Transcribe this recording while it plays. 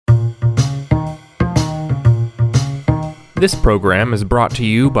This program is brought to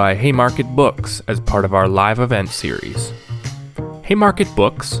you by Haymarket Books as part of our live event series. Haymarket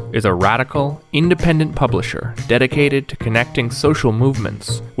Books is a radical, independent publisher dedicated to connecting social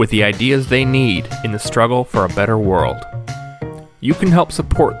movements with the ideas they need in the struggle for a better world. You can help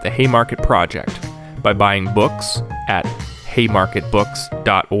support the Haymarket Project by buying books at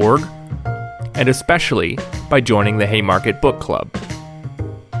haymarketbooks.org, and especially by joining the Haymarket Book Club.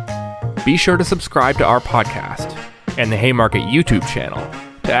 Be sure to subscribe to our podcast and the Haymarket YouTube channel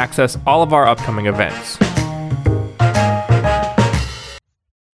to access all of our upcoming events.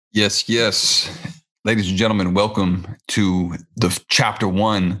 Yes. Ladies and gentlemen, welcome to the chapter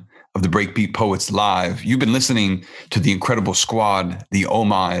 1 of the Breakbeat Poets Live. You've been listening to the incredible squad, the Oh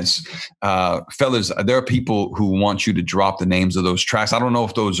My's. Fellas, there are people who want you to drop the names of those tracks. I don't know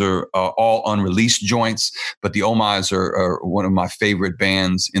if those are all unreleased joints, but the Oh My's are one of my favorite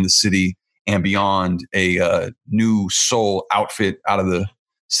bands in the city and beyond, a new soul outfit out of the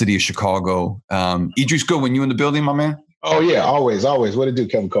city of Chicago. Idris Goodwin, you in the building, my man? Oh yeah, always. What it do,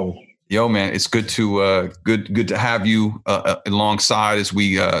 Kevin Cole? Yo, man, it's good to have you alongside as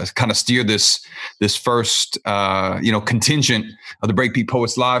we kind of steer this first contingent of the Breakbeat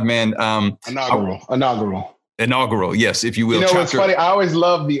Poets Live, man. Inaugural, yes, if you will. You know what's funny? I always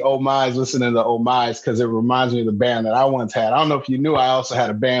love the Oh My's, listening to the Oh My's, because it reminds me of the band that I once had. I don't know if you knew, I also had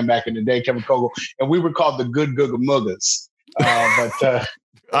a band back in the day, Kevin Cole, and we were called the Good Googa Muggers. I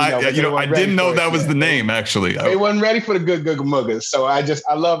didn't know that was the name, actually. They wasn't ready for the Good Googa Muggers. So I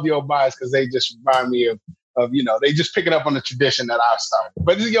love the Oh My's because they just remind me of they just pick it up on the tradition that I started.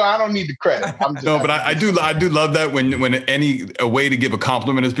 But I don't need the credit. I do love that when a way to give a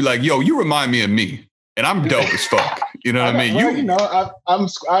compliment is be like, yo, you remind me of me. And I'm dope as fuck. You know what I mean?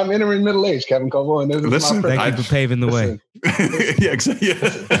 I'm entering middle age, Kevin Cole, and listen, thank you for paving the way. Yeah, exactly. Yeah.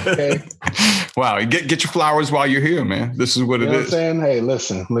 Okay. Wow, get your flowers while you're here, man. This is what it is. What I'm saying? Hey,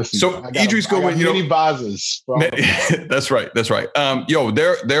 listen. So Idris Goodwin, many vases. That's right.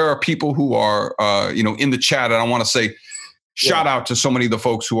 There are people who are in the chat, and I want to say shout out to so many of the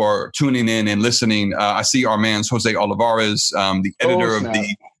folks who are tuning in and listening. I see our man Jose Olivares, the editor of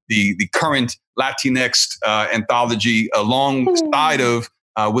the current Latinx anthology, alongside of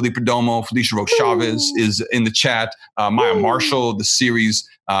Willie Perdomo. Felicia Roche Chavez is in the chat. Maya Marshall, the series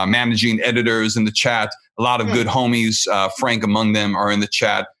managing editors, in the chat. A lot of good homies, Frank among them, are in the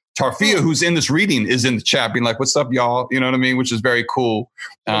chat. Tarfia, who's in this reading, is in the chat being like, what's up, y'all? You know what I mean? Which is very cool.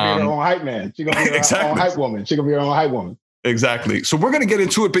 She's going to be her own hype man. She's going to be her own hype woman. She's going to be her own hype woman. Exactly. So we're going to get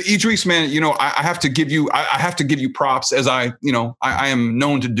into it. But Idris, man, I have to give you props, as I am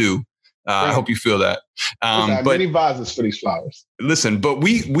known to do. I hope you feel that. But many vases for these flowers. Listen, but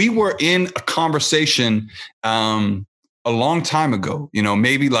we were in a conversation a long time ago,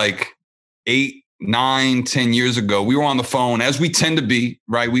 maybe like 8, 9, 10 years ago. We were on the phone, as we tend to be,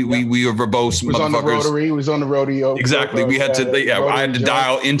 right? We were verbose motherfuckers. We was on the rodeo. Exactly. We had to, I had to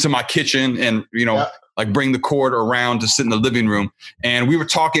dial into my kitchen and, like bring the cord around to sit in the living room. And we were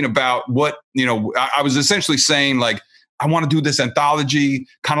talking about what, I was essentially saying, like, I want to do this anthology,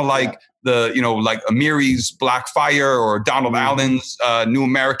 kind of like like Amiri's Black Fire, or Donald Allen's New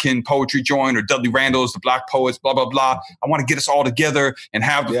American Poetry Joint, or Dudley Randall's The Black Poets, blah, blah, blah. I want to get us all together and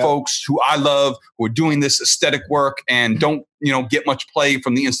have the folks who I love, who are doing this aesthetic work and don't, get much play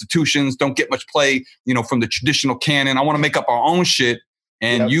from the institutions, don't get much play, from the traditional canon. I want to make up our own shit.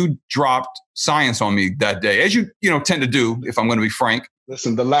 And you dropped science on me that day, as you tend to do, if I'm going to be frank.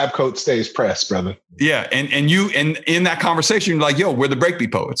 Listen, the lab coat stays pressed, brother. Yeah, and in that conversation, you're like, yo, we're the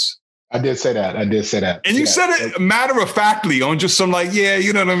Breakbeat Poets. I did say that. And you said it matter-of-factly on just some like,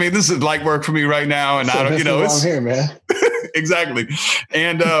 you know what I mean? This is light work for me right now. And I don't, it's here, man. Exactly.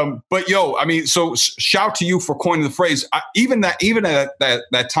 And, but yo, I mean, so shout to you for coining the phrase. Even at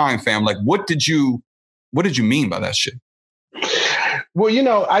that time, fam, like, what did you mean by that shit? Well,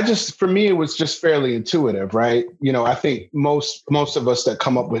 for me, it was just fairly intuitive, right? I think most of us that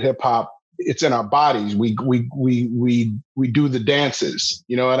come up with hip hop, it's in our bodies. We do the dances.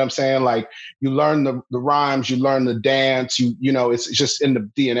 You know what I'm saying? Like, you learn the rhymes, you learn the dance. It's just in the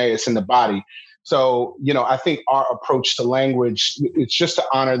DNA. It's in the body. So, I think our approach to language, it's just to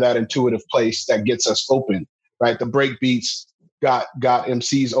honor that intuitive place that gets us open, right? The break beats got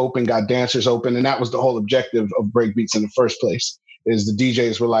MCs open, got dancers open, and that was the whole objective of breakbeats in the first place. Is the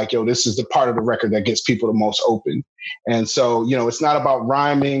DJs were like, yo, this is the part of the record that gets people the most open. And so, it's not about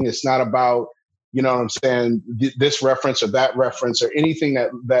rhyming. It's not about, what I'm saying, this reference or that reference or anything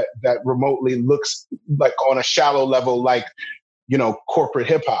that remotely looks like on a shallow level, like, corporate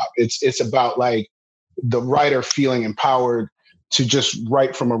hip hop. It's about like the writer feeling empowered to just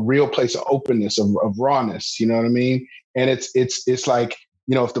write from a real place of openness, of rawness, you know what I mean? And it's like,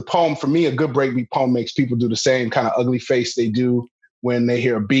 you know, if the poem, for me, a good breakbeat poem makes people do the same kind of ugly face they do when they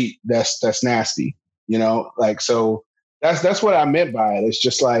hear a beat that's nasty, you know, like, so that's what I meant by it. It's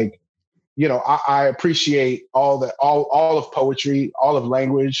just like, you know, I appreciate all of poetry, all of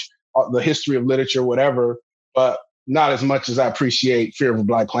language, the history of literature, whatever, but not as much as I appreciate Fear of a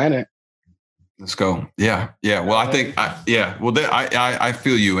Black Planet. Let's go. Yeah. Well, I think, I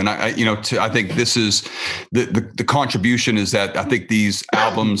feel you. And I think this is the contribution is that I think these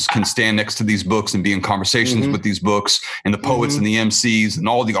albums can stand next to these books and be in conversations with these books, and the poets and the MCs and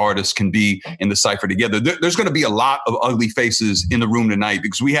all the artists can be in the cipher together. There's going to be a lot of ugly faces in the room tonight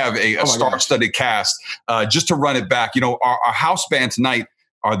because we have a star-studded cast. Just to run it back, you know, our house band tonight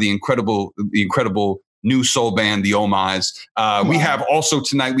are the incredible new soul band, the Omais. We have also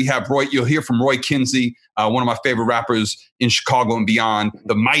tonight, we have Roy, you'll hear from Roy Kinsey, one of my favorite rappers in Chicago and beyond,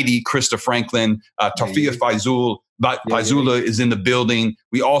 the mighty Krista Franklin, Tarfia Faizula is in the building.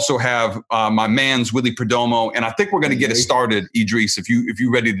 We also have my man's Willie Perdomo, and I think we're going to get it started, Idris, if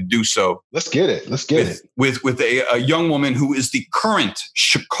you're ready to do so. Let's get it. With a young woman who is the current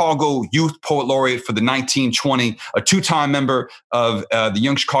Chicago Youth Poet Laureate for the 1920, a two-time member of the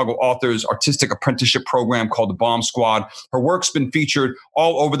Young Chicago Authors Artistic Apprenticeship Program called the Bomb Squad. Her work's been featured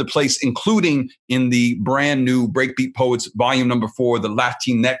all over the place, including in the brand new Breakbeat Poets Volume Number 4, the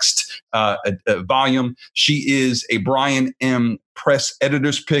Latinx volume. She is a Brian M. Press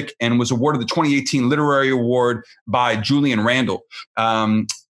editor's pick and was awarded the 2018 Literary Award by Julian Randall.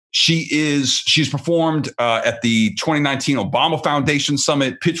 She's performed at the 2019 Obama Foundation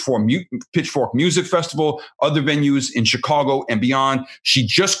Summit, Pitchfork Music Festival, other venues in Chicago and beyond. She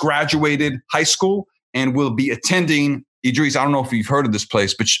just graduated high school and will be attending, Idris, I don't know if you've heard of this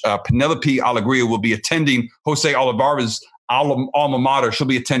place, but Penelope Alegria will be attending Jose Olivar's alma mater. She'll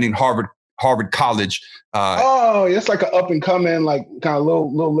be attending Harvard College. It's like an up and coming, like kind of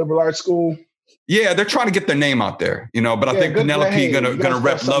little liberal arts school. Yeah, they're trying to get their name out there, you know. But I think Penelope gonna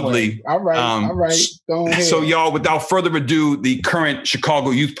rep lovely. All right. Go ahead. So y'all, without further ado, the current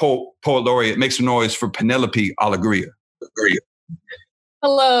Chicago Youth Poet Laureate, make some noise for Penelope Alegria.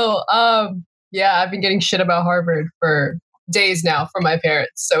 Hello. I've been getting shit about Harvard for days now from my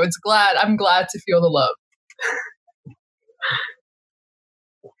parents, so I'm glad to feel the love.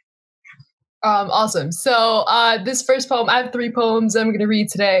 Awesome. So this first poem, I have 3 poems I'm going to read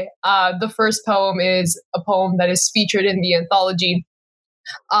today. The first poem is a poem that is featured in the anthology.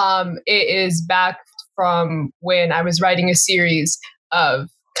 It is back from when I was writing a series of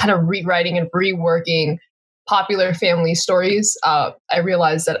kind of rewriting and reworking popular family stories. I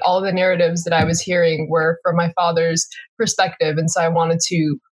realized that all the narratives that I was hearing were from my father's perspective. And so I wanted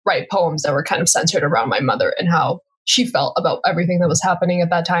to write poems that were kind of centered around my mother and how she felt about everything that was happening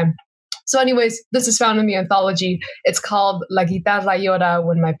at that time. So anyways, this is found in the anthology. It's called La Guitarra Llora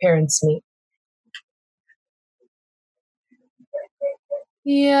When My Parents Meet.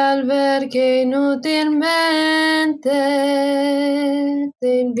 Y al ver que inútilmente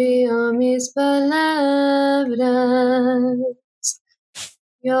te envío mis palabras,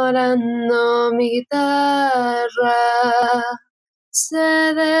 llorando mi guitarra,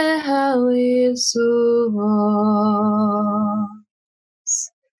 se deja oír su voz.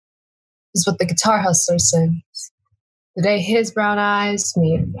 Is what the guitar hustler sings. The day his brown eyes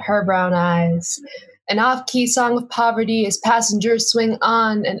meet her brown eyes. An off-key song of poverty as passengers swing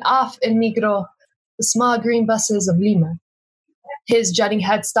on and off in Migro, the small green buses of Lima. His jutting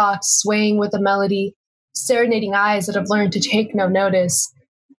headstocks swaying with a melody, serenading eyes that have learned to take no notice.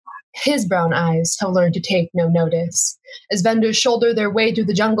 His brown eyes have learned to take no notice. As vendors shoulder their way through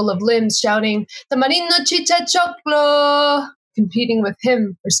the jungle of limbs, shouting, "Tamarino chicha choclo!" competing with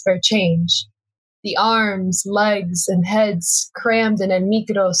him for spare change. The arms, legs, and heads crammed in a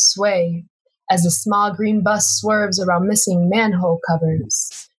Micro sway as the small green bus swerves around missing manhole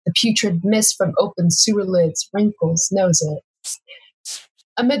covers. The putrid mist from open sewer lids wrinkles noses.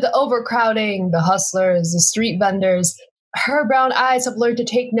 Amid the overcrowding, the hustlers, the street vendors, her brown eyes have learned to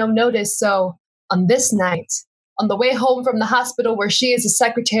take no notice. So on this night, on the way home from the hospital where she is a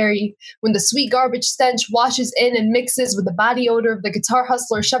secretary, when the sweet garbage stench washes in and mixes with the body odor of the guitar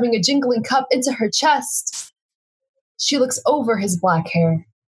hustler shoving a jingling cup into her chest, she looks over his black hair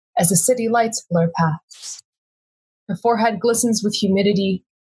as the city lights blur past. Her forehead glistens with humidity.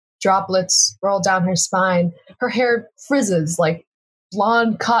 Droplets roll down her spine. Her hair frizzes like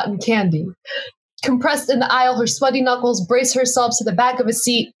blonde cotton candy. Compressed in the aisle, her sweaty knuckles brace herself to the back of a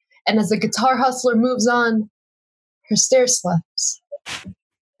seat, and as the guitar hustler moves on, her stare slips,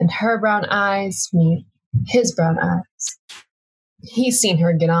 and her brown eyes meet his brown eyes. He's seen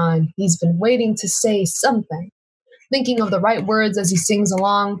her get on. He's been waiting to say something. thinking of the right words as he sings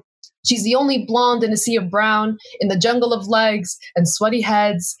along. She's the only blonde in a sea of brown, in the jungle of legs and sweaty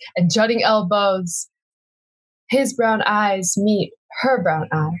heads and jutting elbows. His brown eyes meet her brown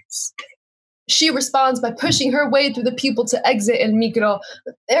eyes. She responds by pushing her way through the people to exit El Micro,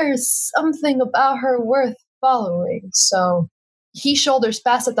 but there's something about her worth following, so he shoulders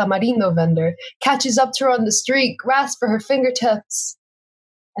past a tamarindo vendor, catches up to her on the street, grasps for her fingertips,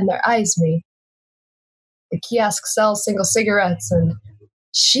 and their eyes meet. The kiosk sells single cigarettes, and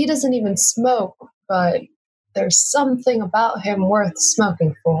she doesn't even smoke, but there's something about him worth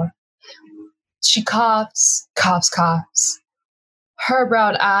smoking for. She coughs. Her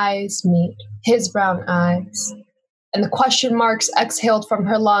brown eyes meet his brown eyes, and the question marks exhaled from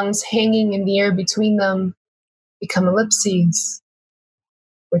her lungs hanging in the air between them become ellipses,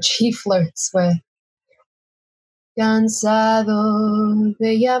 which he flirts with. Cansado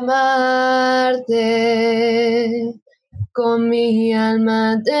de llamarte, con mi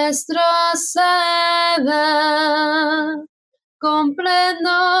alma destrozada,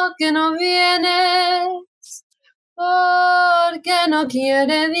 comprendo que no vienes porque no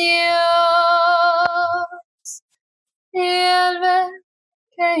quiere Dios, y al ver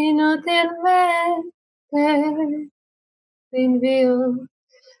que inútilmente te envío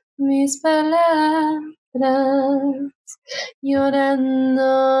mis palabras,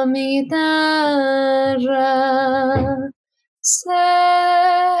 llorando mi guitarra, sé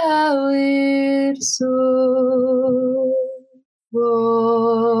oír su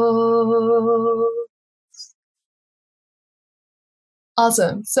voz.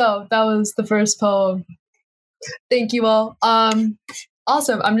 Awesome. So that was the first poem. Thank you all.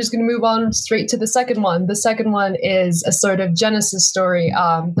 Awesome. I'm just going to move on straight to the second one. The second one is a sort of Genesis story.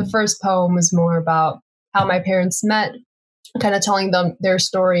 The first poem was more about how my parents met, kind of telling them their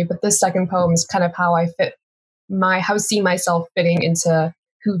story. But this second poem is kind of how I see myself fitting into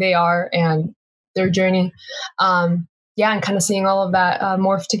who they are and their journey. And kind of seeing all of that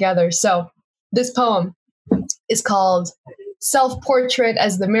morph together. So this poem is called Self-Portrait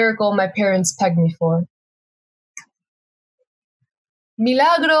as the Miracle My Parents Pegged Me For.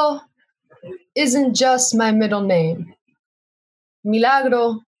 Milagro isn't just my middle name.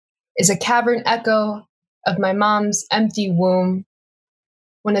 Milagro is a cavern echo of my mom's empty womb.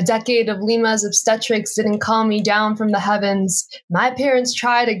 When a decade of Lima's obstetrics didn't calm me down from the heavens, my parents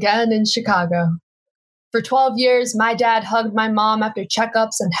tried again in Chicago. For 12 years, my dad hugged my mom after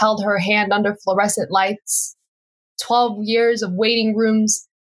checkups and held her hand under fluorescent lights. 12 years of waiting rooms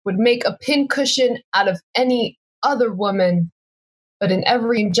would make a pincushion out of any other woman. But in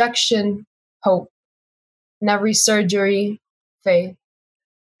every injection, hope. In every surgery, faith.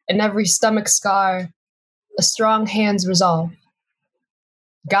 In every stomach scar, a strong hand's resolve.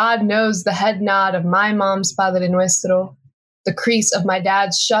 God knows the head nod of my mom's Padre Nuestro, the crease of my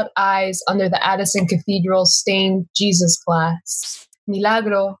dad's shut eyes under the Addison Cathedral stained Jesus glass.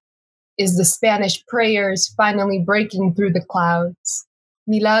 Milagro is the Spanish prayers finally breaking through the clouds.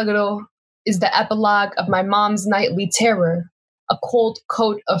 Milagro is the epilogue of my mom's nightly terror, a cold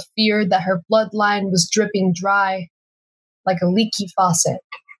coat of fear that her bloodline was dripping dry like a leaky faucet.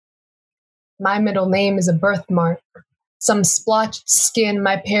 My middle name is a birthmark, some splotched skin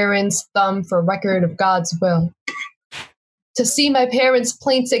my parents thumb for record of God's will. To see my parents'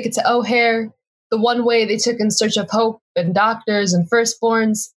 plane ticket to O'Hare, the one way they took in search of hope and doctors and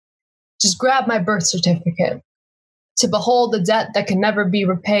firstborns, just grab my birth certificate. To behold the debt that can never be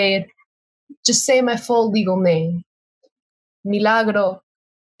repaid, just say my full legal name. Milagro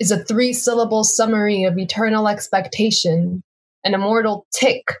is a 3-syllable summary of eternal expectation, an immortal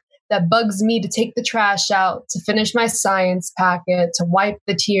tick that bugs me to take the trash out, to finish my science packet, to wipe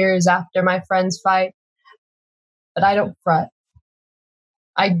the tears after my friends fight. But I don't fret.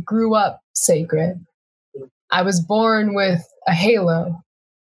 I grew up sacred. I was born with a halo.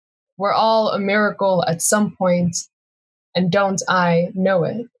 We're all a miracle at some point, and don't I know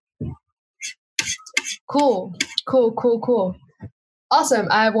it? Cool. Awesome.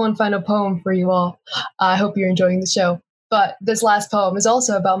 I have one final poem for you all. I hope you're enjoying the show. But this last poem is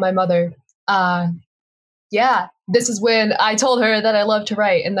also about my mother. This is when I told her that I loved to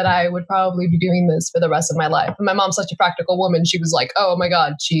write and that I would probably be doing this for the rest of my life. And my mom's such a practical woman. She was like, oh my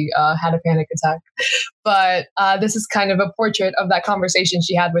God, she had a panic attack. But this is kind of a portrait of that conversation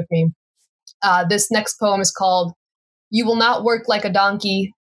she had with me. This next poem is called You Will Not Work Like a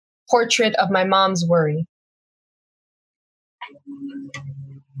Donkey, Portrait of My Mom's Worry.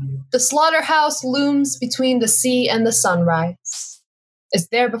 The slaughterhouse looms between the sea and the sunrise. It's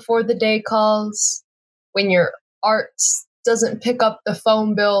there before the day calls, when your art doesn't pick up the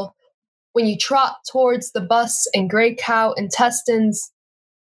phone bill when you trot towards the bus and gray cow intestines.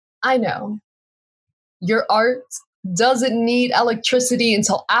 I know. Your art doesn't need electricity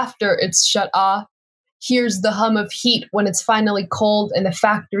until after it's shut off. Here's the hum of heat when it's finally cold and the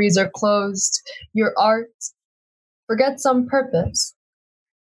factories are closed. Your art forgets some purpose.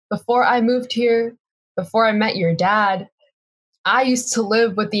 Before I moved here, before I met your dad, I used to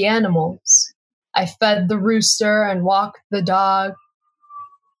live with the animals. I fed the rooster and walked the dog.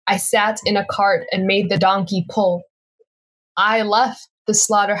 I sat in a cart and made the donkey pull. I left the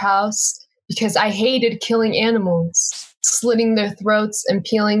slaughterhouse because I hated killing animals, slitting their throats and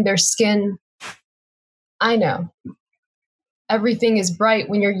peeling their skin. I know. Everything is bright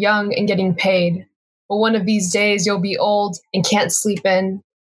when you're young and getting paid. But one of these days you'll be old and can't sleep in.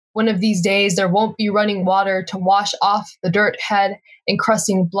 One of these days there won't be running water to wash off the dirt head and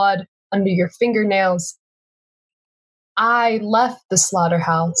crusting blood under your fingernails. I left the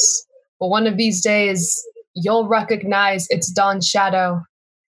slaughterhouse, but one of these days you'll recognize its dawn shadow.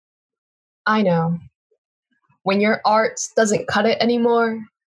 I know. When your art doesn't cut it anymore,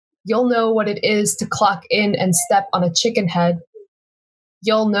 you'll know what it is to clock in and step on a chicken head.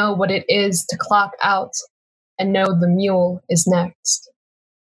 You'll know what it is to clock out and know the mule is next.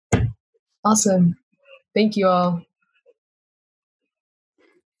 Awesome. Thank you all.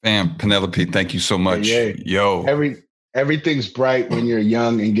 Bam, Penelope, thank you so much. Yo. Everything's bright when you're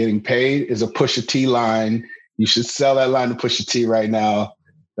young and getting paid is a Pusha T line. You should sell that line to Pusha T right now.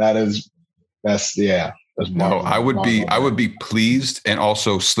 That's no, I would be pleased and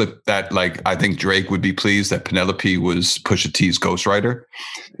also slip that, like, I think Drake would be pleased that Penelope was Pusha T's ghostwriter,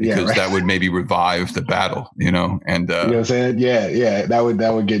 because that would maybe revive the battle, and you know what I'm saying? Yeah. That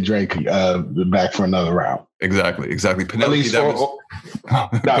would get Drake back for another round. Exactly. Penelope,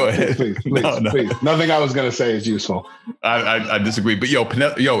 go ahead. Please. Nothing I was gonna say is useful. I disagree, but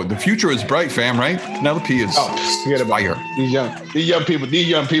the future is bright, fam. Right? Penelope is fire. These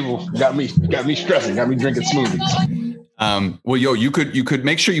young people got me stressing, got me drinking smoothies. You could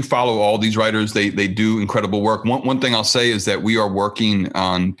make sure you follow all these writers. They do incredible work. One thing I'll say is that we are working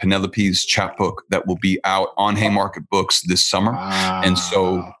on Penelope's chapbook that will be out on Haymarket Books this summer. And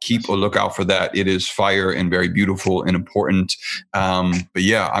so keep a lookout for that. It is fire and very beautiful and important. But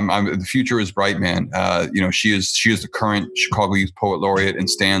yeah, the future is bright, man. She is the current Chicago Youth Poet Laureate and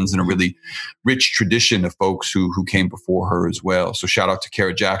stands in a really rich tradition of folks who came before her as well. So shout out to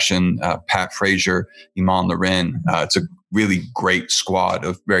Kara Jackson, Pat Frazier, Iman Loren. It's a really great squad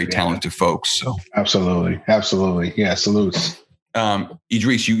of very talented folks. So absolutely. Yeah. Salutes.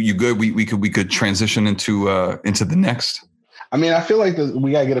 Idris, you good? We could transition into the next. I mean, I feel like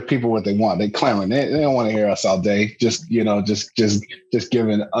we gotta get the people what they want. They clamoring. They don't want to hear us all day. Just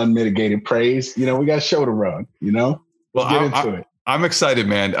giving unmitigated praise. We got a show to run. Well, get into it. I'm excited,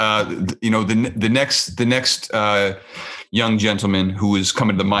 man. The next young gentleman who is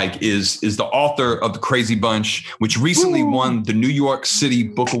coming to the mic is the author of The Crazy Bunch, which recently won the New York City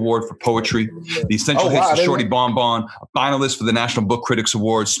Book Award for Poetry, the Essential Hits of Shorty Bonbon, a finalist for the National Book Critics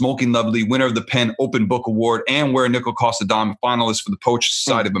Award, Smoking Lovely, winner of the PEN Open Book Award, and Where a Nickel Costs a Dime, a finalist for the Poetry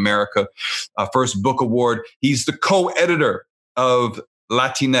Society of America First Book Award. He's the co-editor of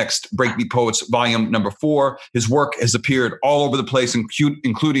Latinx Breakbeat Poets, volume number 4. His work has appeared all over the place,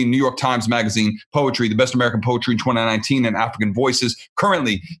 including New York Times Magazine, Poetry, the Best American Poetry in 2019, and African Voices.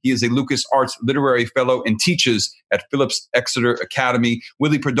 Currently, he is a Lucas Arts Literary Fellow and teaches at Phillips Exeter Academy.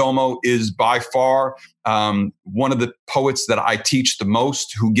 Willie Perdomo is by far one of the poets that I teach the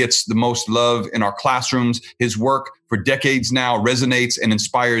most, who gets the most love in our classrooms. His work for decades now resonates and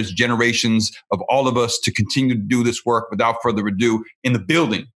inspires generations of all of us to continue to do this work. Without further ado, in the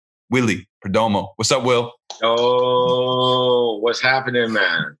building, Willie Perdomo. What's up, Will? Oh, what's happening,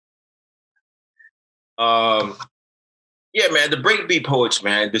 man? Yeah, man, the Breakbeat Poets,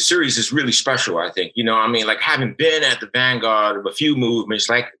 man, the series is really special, I think. Having been at the vanguard of a few movements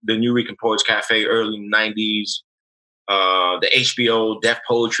like the New Rican Poets Cafe early 90s, the HBO Def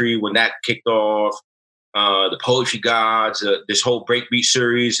Poetry when that kicked off, the Poetry Gods, this whole Breakbeat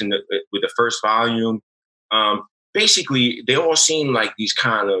series with the first volume. Basically, they all seem like these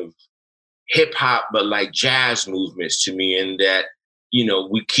kind of hip hop, but like jazz movements to me, in that,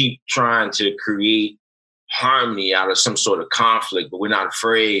 we keep trying to create harmony out of some sort of conflict, but we're not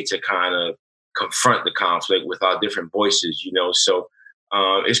afraid to kind of confront the conflict with our different voices, So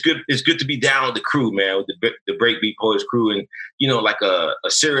it's good to be down with the crew, man, with the Breakbeat Poets crew, and like a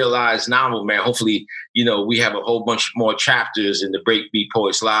serialized novel, man. Hopefully, we have a whole bunch more chapters in the Breakbeat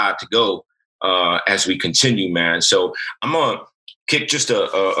Poets Live to go as we continue, man. So I'm gonna kick just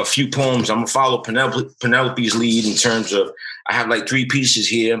a few poems. I'm gonna follow Penelope's lead in terms of, I have like 3 pieces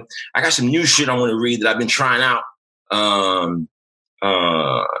here. I got some new shit I want to read that I've been trying out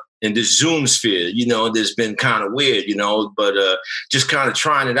in this Zoom sphere. You know, that's been kind of weird, you know, but just kind of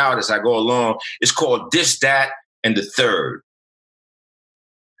trying it out as I go along. It's called This, That, and the Third.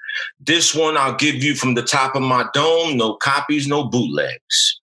 This one I'll give you from the top of my dome. No copies, no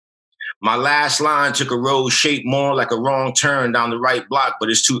bootlegs. My last line took a road shaped more like a wrong turn down the right block, but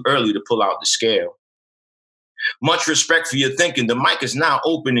it's too early to pull out the scale. Much respect for your thinking. The mic is now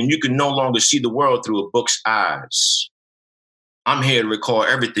open and you can no longer see the world through a book's eyes. I'm here to recall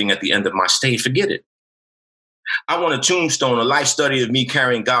everything at the end of my stay. Forget it. I want a tombstone, a life study of me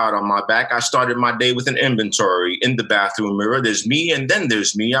carrying God on my back. I started my day with an inventory in the bathroom mirror. There's me and then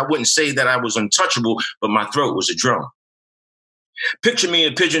there's me. I wouldn't say that I was untouchable, but my throat was a drum. Picture me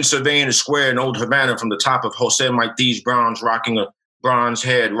a pigeon surveying a square in old Havana from the top of Jose Marti's bronze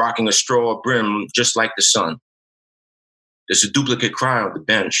head, rocking a straw brim just like the sun. There's a duplicate cry on the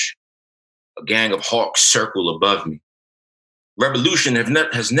bench. A gang of hawks circle above me. Revolution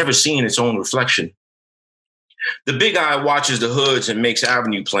has never seen its own reflection. The big eye watches the hoods and makes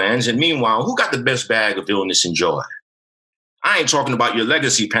avenue plans. And meanwhile, who got the best bag of illness and joy? I ain't talking about your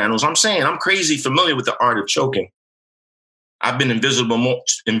legacy panels. I'm saying I'm crazy familiar with the art of choking. I've been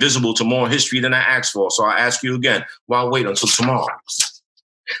invisible to more history than I asked for. So I ask you again, why wait until tomorrow?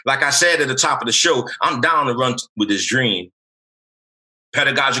 Like I said at the top of the show, I'm down to run with this dream.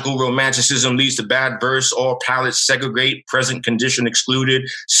 Pedagogical romanticism leads to bad verse, all palettes segregate, present condition excluded.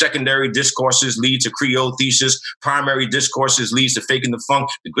 Secondary discourses lead to Creole thesis. Primary discourses leads to faking the funk.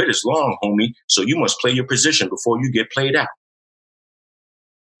 The grid is long, homie, so you must play your position before you get played out.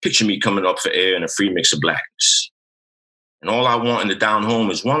 Picture me coming up for air in a free mix of blackness. And all I want in the down home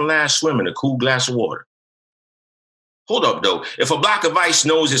is one last swim in a cool glass of water. Hold up, though. If a block of ice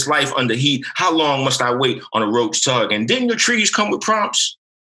knows its life under heat, how long must I wait on a rope's tug? And didn't your trees come with prompts?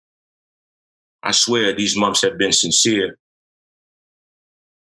 I swear these months have been sincere.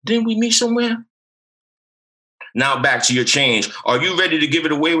 Didn't we meet somewhere? Now back to your change. Are you ready to give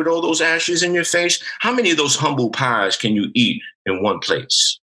it away with all those ashes in your face? How many of those humble pies can you eat in one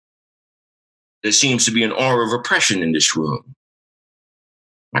place? There seems to be an aura of oppression in this room.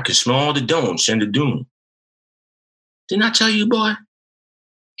 I can smell the don'ts and the doom. Didn't I tell you, boy?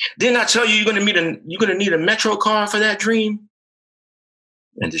 Didn't I tell you you're gonna need a Metro car for that dream?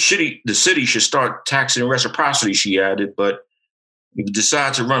 And the city should start taxing reciprocity, she added, but if you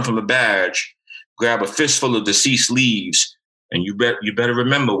decide to run from a badge, grab a fistful of deceased leaves, and you better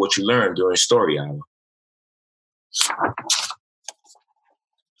remember what you learned during story hour.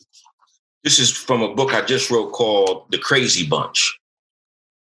 This is from a book I just wrote called The Crazy Bunch.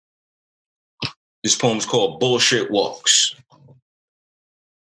 This poem is called Bullshit Walks.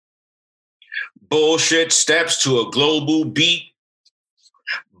 Bullshit steps to a global beat,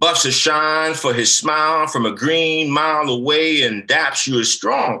 buffs a shine for his smile from a green mile away and daps you a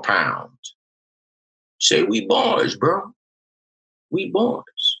strong pound. Say, we boys, bro. We boys.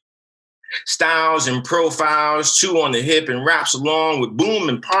 Styles and profiles, 2 on the hip and raps along with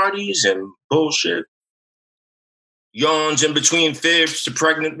booming parties and bullshit. Yawns in between fibs to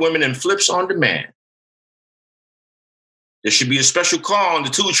pregnant women and flips on demand. There should be a special call on the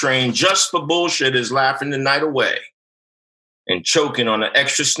 2 train just for bullshitters laughing the night away and choking on an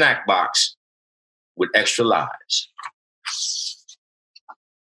extra snack box with extra lies.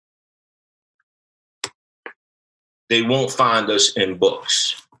 They won't find us in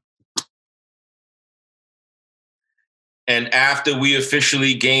books. And after we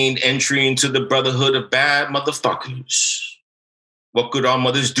officially gained entry into the brotherhood of bad motherfuckers, what could our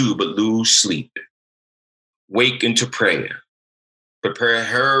mothers do but lose sleep? Wake into prayer, prepare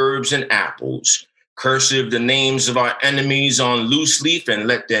herbs and apples, cursive the names of our enemies on loose leaf and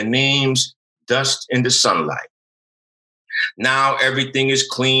let their names dust in the sunlight. Now everything is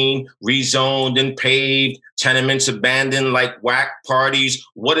clean, rezoned and paved, tenements abandoned like whack parties.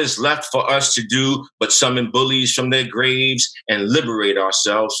 What is left for us to do but summon bullies from their graves and liberate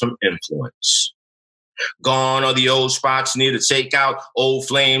ourselves from influence? Gone are the old spots near the takeout, old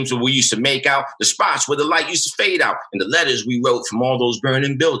flames where we used to make out, the spots where the light used to fade out, and the letters we wrote from all those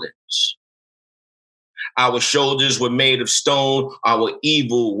burning buildings. Our shoulders were made of stone, our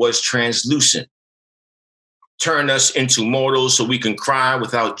evil was translucent. Turn us into mortals so we can cry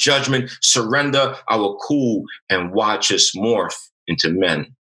without judgment, surrender our cool, and watch us morph into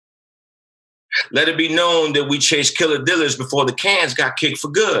men. Let it be known that we chased killer dealers before the cans got kicked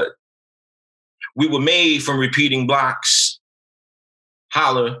for good. We were made from repeating blocks.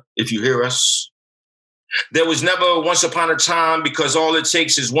 Holler if you hear us. There was never once upon a time, because all it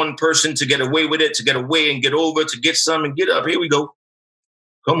takes is one person to get away with it, to get away and get over, to get some and get up. Here we go.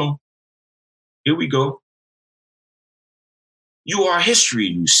 Come on. Here we go. You are history,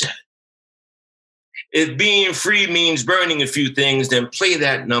 you said. If being free means burning a few things, then play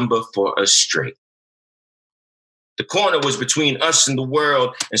that number for us straight. The corner was between us and the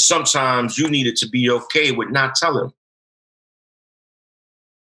world, and sometimes you needed to be okay with not telling.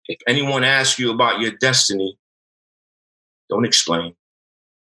 If anyone asks you about your destiny, don't explain.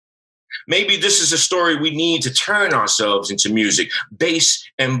 Maybe this is a story we need to turn ourselves into music, bass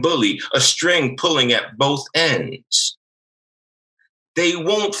and bully, a string pulling at both ends. They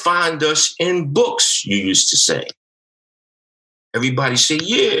won't find us in books, you used to say. Everybody say,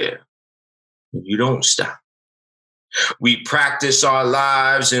 yeah. You don't stop. We practice our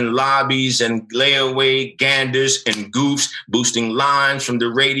lives in lobbies and layaway ganders and goofs, boosting lines from the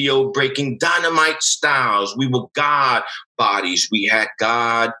radio, breaking dynamite styles. We were God bodies. We had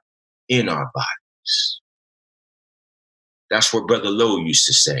God in our bodies. That's what Brother Lowe used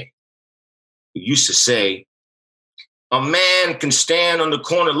to say. He used to say, a man can stand on the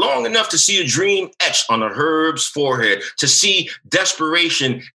corner long enough to see a dream etched on a herb's forehead, to see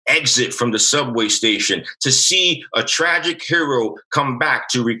desperation exit from the subway station, to see a tragic hero come back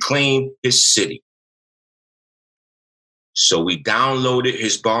to reclaim his city. So we downloaded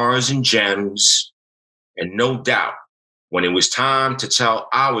his bars and gems, and no doubt, when it was time to tell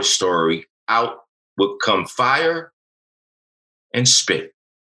our story, out would come fire and spit.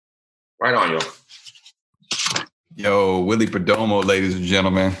 Right on, yo. Yo, Willie Perdomo, ladies and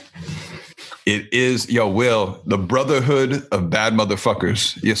gentlemen. It is, Will, the brotherhood of bad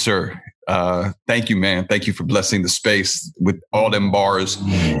motherfuckers. Yes, sir. Thank you, man. Thank you for blessing the space with all them bars.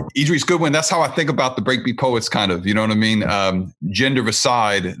 Idris Goodwin, that's how I think about the Breakbeat Poets, kind of, you know what I mean? Gender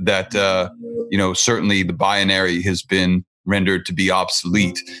aside, that, certainly the binary has been rendered to be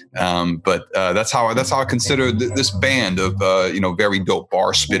obsolete. But that's how I consider this band of, very dope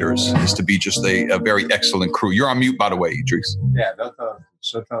bar spitters is to be just a very excellent crew. You're on mute, by the way, Idris. Yeah, that's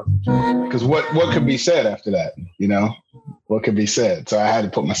because what could be said after that? What could be said? So I had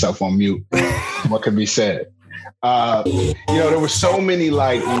to put myself on mute. What could be said? There were so many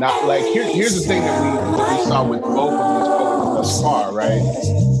here's the thing that we saw with both of these poets thus far, right?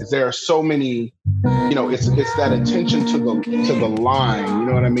 Is there are so many, it's that attention to the line, you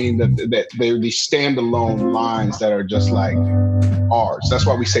know what I mean? That they're these standalone lines that are just like bars. That's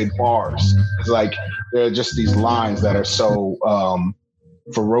why we say bars. It's like they're just these lines that are so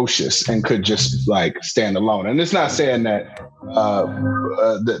ferocious and could just like stand alone. And it's not saying that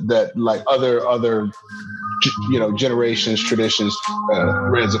that like other generations, traditions,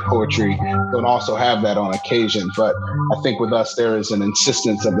 threads of poetry don't also have that on occasion. But I think with us, there is an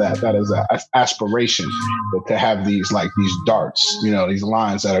insistence of that. That is an aspiration to have these darts, these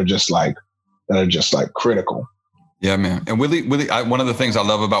lines that are just like critical. Yeah, man. And Willie, one of the things I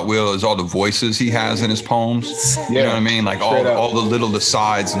love about Will is all the voices he has in his poems. You know what I mean? Like all the little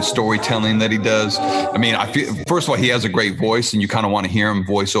asides and storytelling that he does. I mean, I feel, first of all, he has a great voice and you kind of want to hear him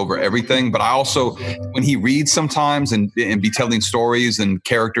voice over everything. But I also, when he reads sometimes and be telling stories and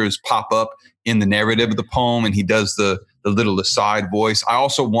characters pop up in the narrative of the poem and he does the little aside voice, I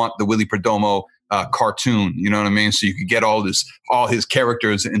also want the Willie Perdomo cartoon, you know what I mean? So you could get all his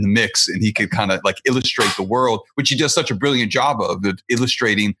characters in the mix and he could kind of like illustrate the world, which he does such a brilliant job of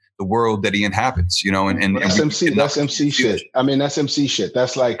illustrating the world that he inhabits, and that's MC shit. I mean, that's MC shit.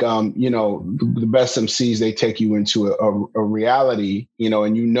 That's like, the best MCs, they take you into a reality, and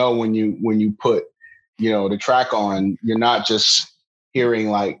when you put, the track on, you're not just hearing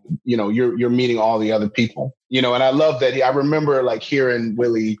like, you're meeting all the other people, and I love that. I remember like hearing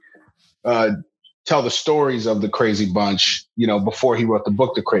Willie, tell the stories of the Crazy Bunch, before he wrote the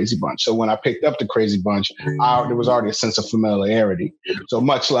book, The Crazy Bunch. So when I picked up The Crazy Bunch, there was already a sense of familiarity. So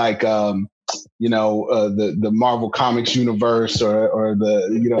much like, the Marvel Comics universe or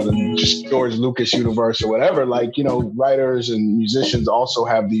the just George Lucas universe or whatever, writers and musicians also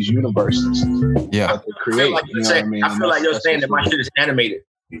have these universes that they create. I feel like you're saying that my shit is animated.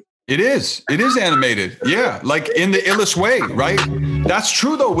 It is animated. Yeah. Like in the illest way, right? That's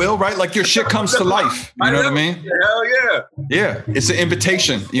true though, Will, right? Like your shit comes to life. You know what I mean? Hell yeah. Yeah. It's an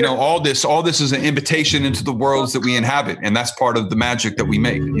invitation. All this is an invitation into the worlds that we inhabit. And that's part of the magic that we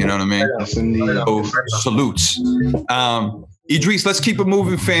make. You know what I mean? Yes, indeed. So salutes. Idris, let's keep it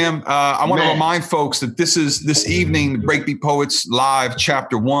moving, fam. I want to remind folks that this evening, Breakbeat Poets Live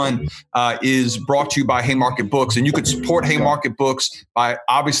Chapter 1 is brought to you by Haymarket Books. And you could support Haymarket Books by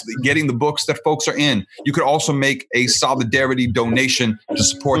obviously getting the books that folks are in. You could also make a solidarity donation to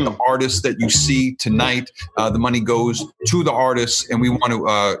support the artists that you see tonight. The money goes to the artists, and we want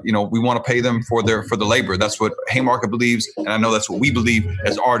to pay them for the labor. That's what Haymarket believes, and I know that's what we believe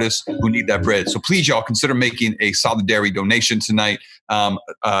as artists who need that bread. So please, y'all, consider making a solidarity donation tonight.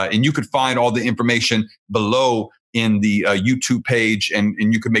 And you could find all the information below in the YouTube page, and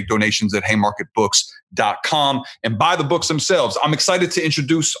you can make donations at haymarketbooks.com and buy the books themselves. I'm excited to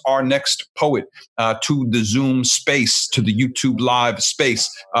introduce our next poet to the Zoom space, to the YouTube live space.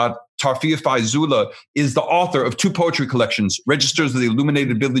 Tarfia Faizullah is the author of 2 poetry collections, Registers of the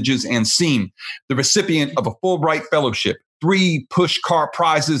Illuminated Villages and Seam, the recipient of a Fulbright Fellowship, 3 Pushcart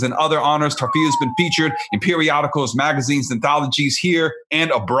Prizes and other honors. Tarfia has been featured in periodicals, magazines, anthologies here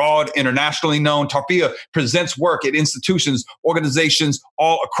and abroad, internationally known. Tarfia presents work at institutions, organizations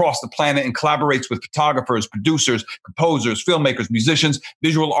all across the planet and collaborates with photographers, producers, composers, filmmakers, musicians,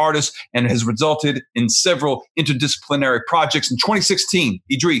 visual artists, and has resulted in several interdisciplinary projects. In 2016,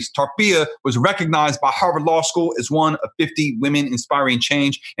 Idris, Tarfia was recognized by Harvard Law School as one of 50 women inspiring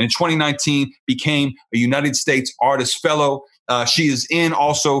change, and in 2019 became a United States Artist Fellow. She is in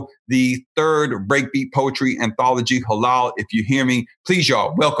also the 3rd Breakbeat Poetry Anthology, Halal. If you hear me, please,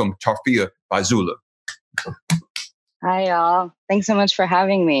 y'all, welcome Tarfia Faizullah. Hi, y'all. Thanks so much for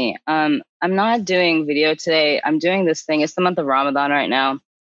having me. I'm not doing video today. I'm doing this thing. It's the month of Ramadan right now,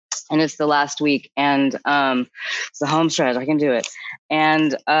 and it's the last week, and it's the home stretch. I can do it.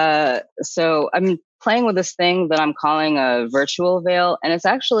 And so I'm playing with this thing that I'm calling a virtual veil, and it's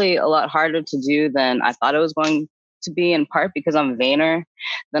actually a lot harder to do than I thought it was going to be, in part because I'm vainer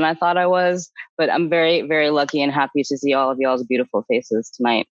than I thought I was. But I'm very, very lucky and happy to see all of y'all's beautiful faces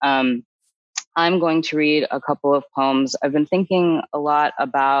tonight. I'm going to read a couple of poems. I've been thinking a lot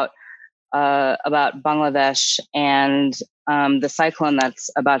about Bangladesh and the cyclone that's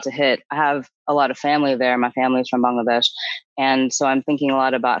about to hit. I have a lot of family there. My family's from Bangladesh. And so I'm thinking a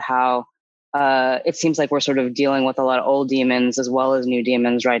lot about how it seems like we're sort of dealing with a lot of old demons as well as new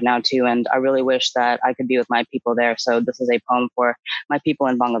demons right now too. And I really wish that I could be with my people there. So this is a poem for my people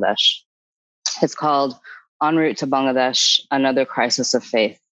in Bangladesh. It's called En Route to Bangladesh, Another Crisis of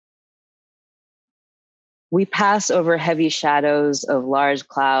Faith. We pass over heavy shadows of large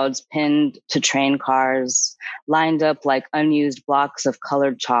clouds pinned to train cars, lined up like unused blocks of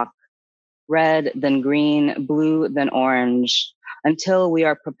colored chalk, red, then green, blue, then orange, until we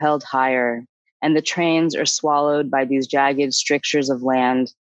are propelled higher, and the trains are swallowed by these jagged strictures of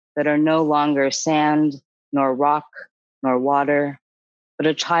land that are no longer sand, nor rock, nor water, but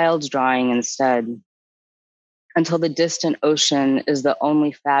a child's drawing instead, until the distant ocean is the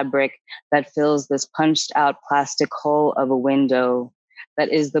only fabric that fills this punched out plastic hole of a window that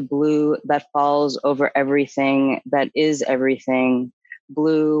is the blue that falls over everything that is everything,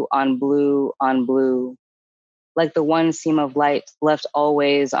 blue on blue on blue, like the one seam of light left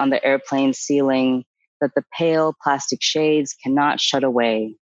always on the airplane ceiling that the pale plastic shades cannot shut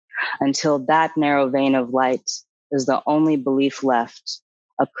away, until that narrow vein of light is the only belief left,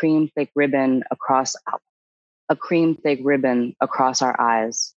 a cream-thick ribbon across our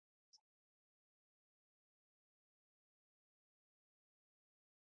eyes.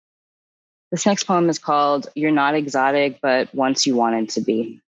 This next poem is called You're Not Exotic, but Once You Wanted to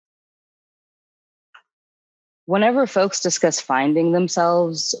Be. Whenever folks discuss finding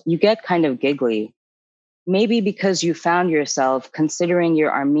themselves, you get kind of giggly. Maybe because you found yourself considering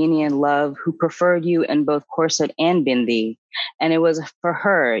your Armenian love who preferred you in both corset and bindi, and it was for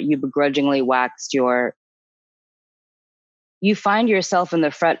her you begrudgingly waxed your... You find yourself in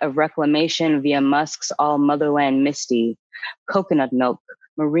the fret of reclamation via Musk's All Motherland Misty, coconut milk,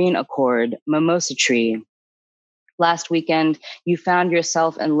 marine accord, mimosa tree. Last weekend, you found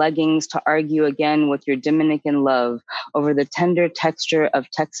yourself in leggings to argue again with your Dominican love over the tender texture of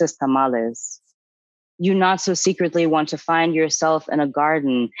Texas tamales. You not so secretly want to find yourself in a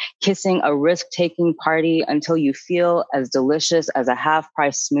garden, kissing a risk-taking party until you feel as delicious as a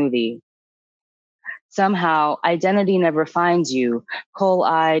half-price smoothie. Somehow, identity never finds you,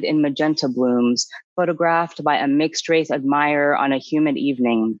 coal-eyed in magenta blooms, photographed by a mixed-race admirer on a humid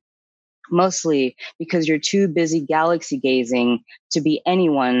evening. Mostly because you're too busy galaxy gazing to be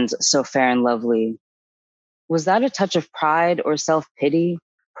anyone's so fair and lovely. Was that a touch of pride or self-pity?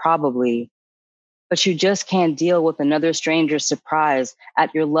 Probably. But you just can't deal with another stranger's surprise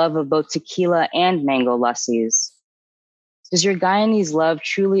at your love of both tequila and mango lassies. Does your Guyanese love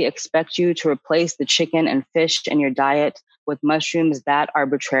truly expect you to replace the chicken and fish in your diet with mushrooms that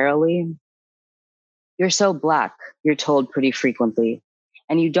arbitrarily? You're so Black, you're told pretty frequently,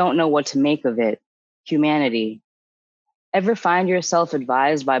 and you don't know what to make of it. Humanity. Ever find yourself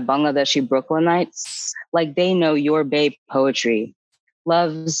advised by Bangladeshi Brooklynites like they know your babe poetry?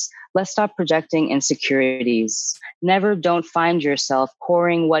 Loves, let's stop projecting insecurities. Never don't find yourself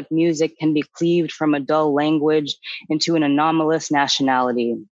pouring what music can be cleaved from a dull language into an anomalous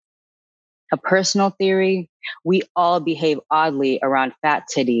nationality. A personal theory, we all behave oddly around fat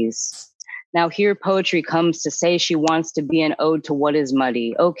titties. Now here poetry comes to say she wants to be an ode to what is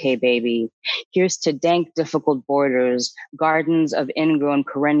muddy. Okay, baby. Here's to dank, difficult borders, gardens of ingrown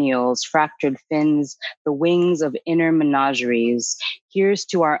perennials, fractured fins, the wings of inner menageries. Here's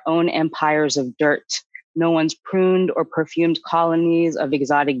to our own empires of dirt, no one's pruned or perfumed colonies of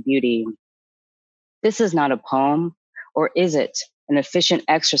exotic beauty. This is not a poem, or is it an efficient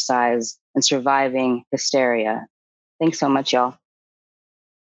exercise in surviving hysteria? Thanks so much, y'all.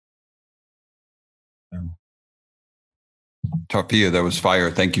 Tarfia, that was fire.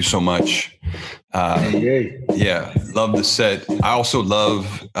 Thank you so much. Yeah, love the set. I also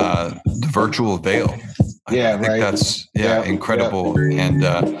love the virtual veil. I think that's incredible. And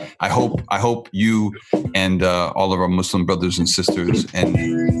I hope you and all of our Muslim brothers and sisters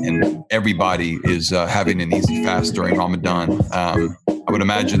and everybody is having an easy fast during Ramadan. I would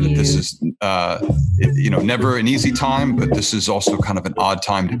imagine that this is never an easy time, but this is also kind of an odd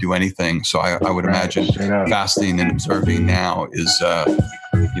time to do anything. So I would imagine fasting and observing now is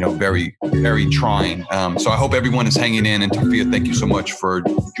very, very trying. So I hope everyone is hanging in. And Tarfia, thank you so much for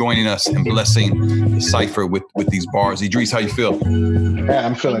joining us and blessing the cipher with these bars. Idris, how you feel? Yeah,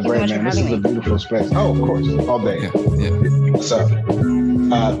 I'm feeling great, man. This is a beautiful space. Oh, of course, all day. Yeah. What's up?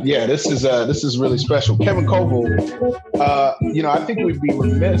 This is really special. Kevin Coval, I think we'd be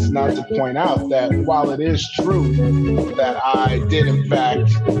remiss not to point out that while it is true that I did in fact,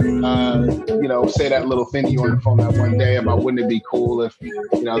 say that little thing to you on the phone that one day about wouldn't it be cool if,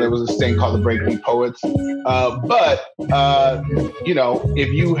 there was this thing called the Breakbeat Poets. But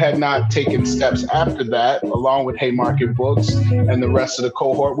if you had not taken steps after that, along with Haymarket Books and the rest of the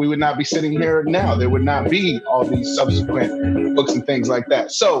cohort, we would not be sitting here now. There would not be all these subsequent books and things like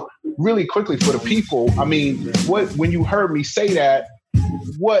that. So really quickly for the people, when you heard me say that,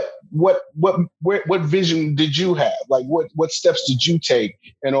 what vision did you have? Like what steps did you take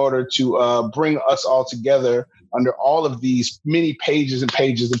in order to bring us all together under all of these many pages and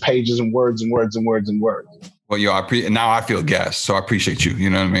pages and pages and words and words and words and words? Well, now I feel gassed, so I appreciate you. You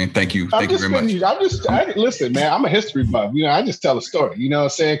know what I mean? Thank you. Thank you very much. Listen, man, I'm a history buff. I just tell a story. You know what I'm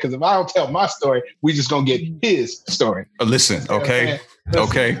saying? Because if I don't tell my story, we just going to get his story. Listen, okay?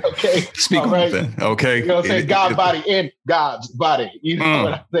 Okay. Speak on it then. Okay. You know what I'm saying? God body in God's body. You know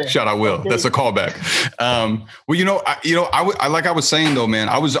what I'm saying? Shut I will. Okay. That's a callback. I was saying though, man,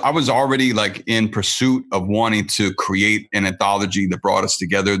 I was already like in pursuit of wanting to create an anthology that brought us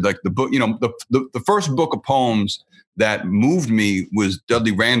together. Like the book, the first book of poems that moved me was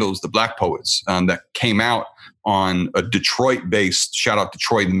Dudley Randall's The Black Poets, that came out on a Detroit-based, shout out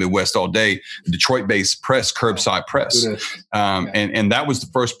Detroit in the Midwest all day, Detroit-based press, Curbside Press. And that was the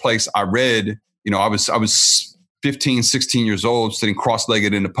first place I read. I was 15, 16 years old, sitting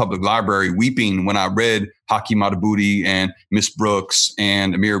cross-legged in the public library, weeping when I read Haki Madhubuti and Miss Brooks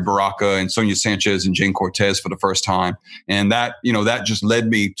and Amir Baraka and Sonia Sanchez and Jane Cortez for the first time. And that just led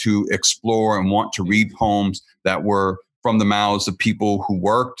me to explore and want to read poems that were from the mouths of people who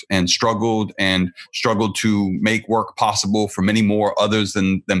worked and struggled to make work possible for many more others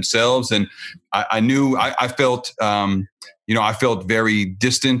than themselves. And I felt very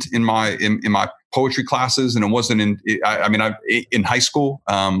distant in my poetry classes, and it wasn't in high school.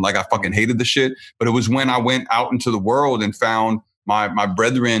 Like I fucking hated the shit, but it was when I went out into the world and found my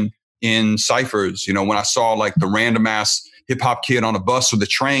brethren in ciphers. When I saw like the random ass hip hop kid on a bus or the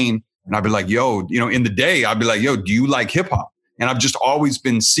train. And I'd be like, yo, in the day, I'd be like, yo, do you like hip hop? And I've just always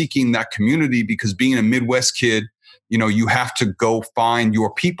been seeking that community because being a Midwest kid, you have to go find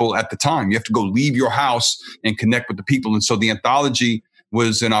your people at the time. You have to go leave your house and connect with the people. And so the anthology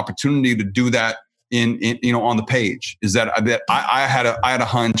was an opportunity to do that in on the page. Is that I had a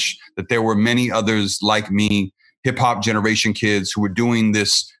hunch that there were many others like me, hip hop generation kids who were doing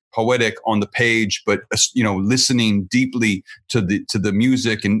this poetic on the page, but listening deeply to the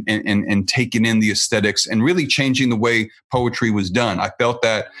music and taking in the aesthetics and really changing the way poetry was done. I felt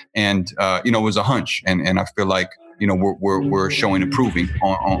that, and it was a hunch, and I feel like we're showing improving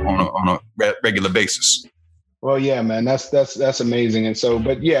on a regular basis. Well, yeah, man, that's amazing. And so,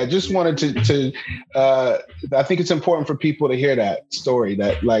 but yeah, just wanted to I think it's important for people to hear that story,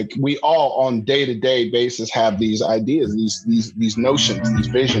 that like we all on day-to-day basis have these ideas, these notions, these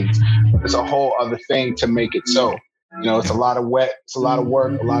visions. It's a whole other thing to make it so. You know, it's a lot of it's a lot of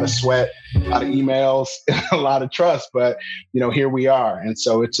work, a lot of sweat, a lot of emails, a lot of trust. But you know, here we are, and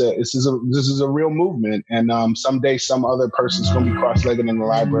so this is a real movement. And someday, some other person's going to be cross-legged in the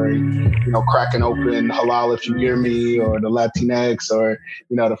library, you know, cracking open Halal If You Hear Me, or the Latinx, or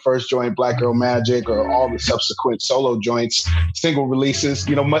you know, the first joint Black Girl Magic, or all the subsequent solo joints, single releases.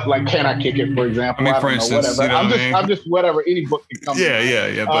 You know, like Can I Kick It, for example? I mean, for instance, whatever. You know I'm just whatever. Any book can come.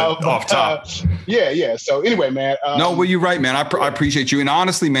 Yeah. But off top. Yeah. So anyway, man. No, well, you're right, man. I appreciate you. And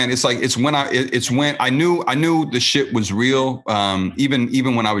honestly, man, it's when I knew the shit was real.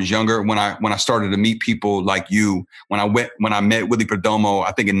 Even when I was younger, when I started to meet people like you, when I met Willie Perdomo,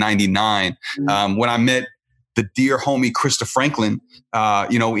 I think in '99, when I met the dear homie Krista Franklin,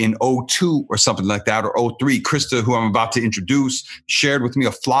 you know, in 2002 or something like that, or 2003, Krista, who I'm about to introduce, shared with me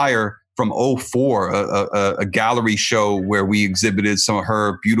a flyer from 2004, a gallery show where we exhibited some of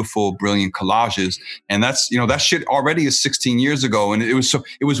her beautiful, brilliant collages. And that's, you know, that shit already is 16 years ago. And it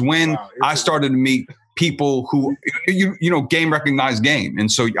was when I started to meet people who, you know, game recognized game. And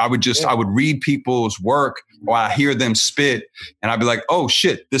so I would read people's work, or I hear them spit, and I'd be like, oh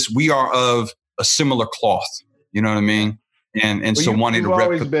shit, we are of a similar cloth. You know what I mean? And well, so wanting to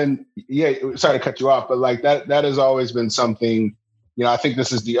always been, sorry to cut you off, but like that has always been something. You know, I think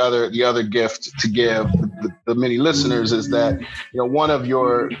this is the other gift to give the many listeners, is that, you know, one of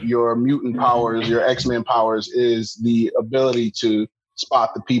your mutant powers, your X-Men powers, is the ability to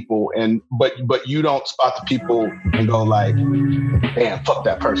spot the people, but you don't spot the people and go like, damn, fuck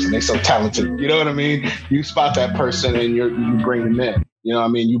that person, they're so talented. You know what I mean? You spot that person and you bring them in. You know what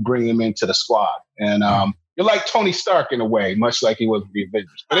I mean? You bring them into the squad. And you're like Tony Stark in a way, much like he was with the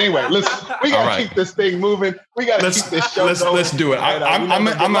Avengers. But anyway, we gotta keep this thing moving. We gotta keep this show going. Let's do it.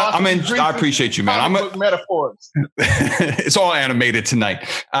 I appreciate you, man. I'm metaphors. It's all animated tonight.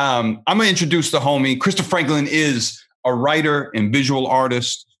 I'm gonna introduce the homie. Krista Franklin is a writer and visual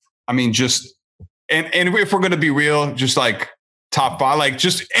artist. I mean, just and if we're gonna be real, just like top 5, like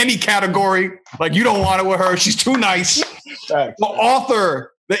just any category. Like you don't want it with her. She's too nice. The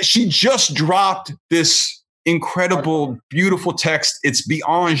author that she just dropped this incredible, beautiful text. It's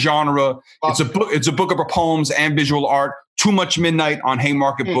beyond genre. It's a book of her poems and visual art. Too Much Midnight on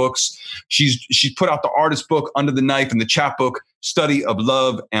Haymarket Books. She's put out the artist book Under the Knife and the chapbook Study of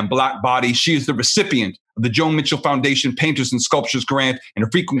Love and Black Body. She is the recipient of the Joan Mitchell Foundation Painters and Sculptures Grant and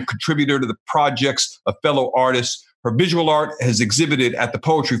a frequent contributor to the projects of fellow artists. Her visual art has exhibited at the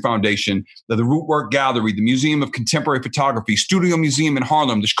Poetry Foundation, the Rootwork Gallery, the Museum of Contemporary Photography, Studio Museum in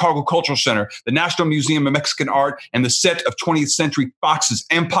Harlem, the Chicago Cultural Center, the National Museum of Mexican Art, and the set of 20th Century Fox's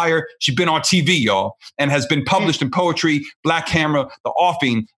Empire. She's been on TV, y'all, and has been published in Poetry, Black Camera, The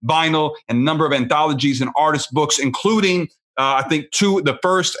Offing, Vinyl, and a number of anthologies and artist books, including I think the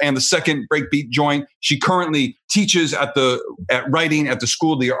first and the second Breakbeat joint. She currently teaches at writing at the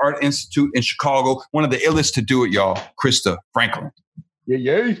School of the Art Institute in Chicago. One of the illest to do it, y'all. Krista Franklin.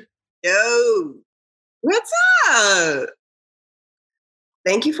 Yeah. Yo, what's up?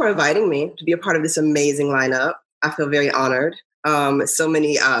 Thank you for inviting me to be a part of this amazing lineup. I feel very honored. So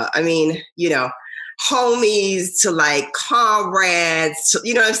many, homies to like comrades,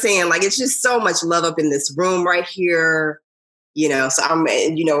 you know what I'm saying? Like, it's just so much love up in this room right here. You know, so I'm,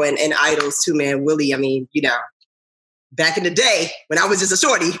 and idols too, man. Willie, I mean, back in the day when I was just a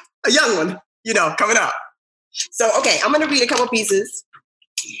shorty, a young one, coming up. So, okay, I'm going to read a couple pieces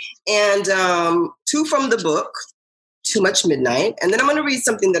and 2 from the book, Too Much Midnight. And then I'm going to read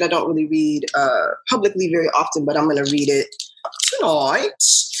something that I don't really read publicly very often, but I'm going to read it tonight.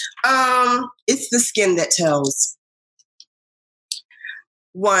 It's The Skin That Tells.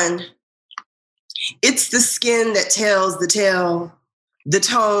 1. It's the skin that tells the tale, the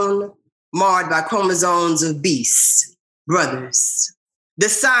tone marred by chromosomes of beasts, brothers, the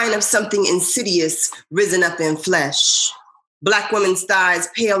sign of something insidious risen up in flesh. Black women's thighs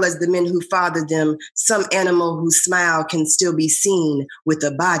pale as the men who fathered them, some animal whose smile can still be seen with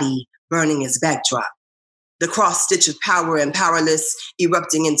a body burning as backdrop. The cross stitch of power and powerless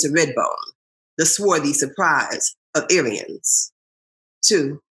erupting into red bone, the swarthy surprise of Aryans.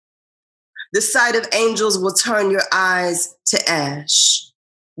 2. The sight of angels will turn your eyes to ash.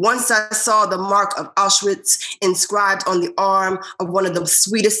 Once I saw the mark of Auschwitz inscribed on the arm of one of the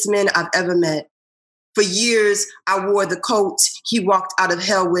sweetest men I've ever met. For years, I wore the coat he walked out of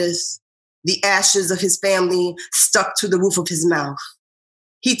hell with, the ashes of his family stuck to the roof of his mouth.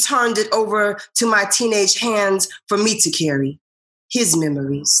 He turned it over to my teenage hands for me to carry. His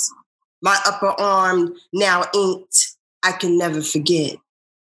memories. My upper arm now inked, I can never forget.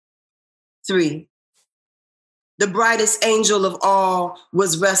 3. The brightest angel of all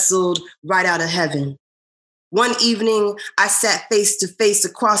was wrestled right out of heaven. One evening, I sat face to face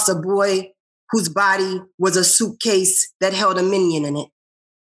across a boy whose body was a suitcase that held a minion in it.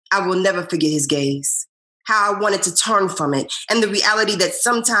 I will never forget his gaze, how I wanted to turn from it, and the reality that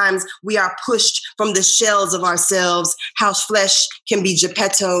sometimes we are pushed from the shells of ourselves, how flesh can be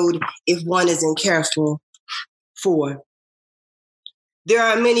geppettoed if one isn't careful. 4. There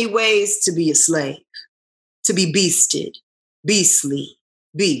are many ways to be a slave, to be beasted, beastly,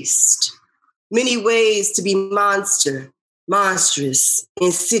 beast. Many ways to be monster, monstrous,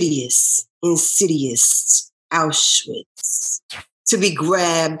 insidious, insidious, Auschwitz. To be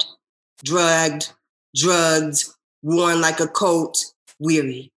grabbed, drugged, worn like a coat,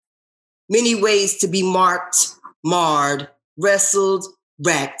 weary. Many ways to be marked, marred, wrestled,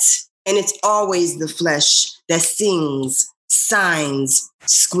 wrecked. And it's always the flesh that sings, signs,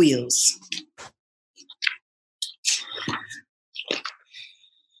 squeals.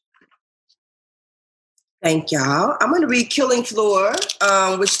 Thank y'all. I'm going to read Killing Floor,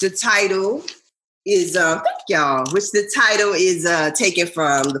 which the title is, taken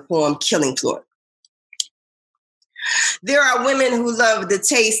from the poem Killing Floor. There are women who love the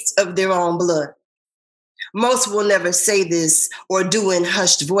taste of their own blood. Most will never say this or do in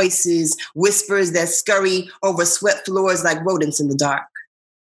hushed voices, whispers that scurry over swept floors like rodents in the dark.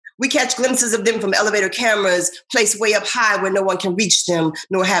 We catch glimpses of them from elevator cameras placed way up high where no one can reach them,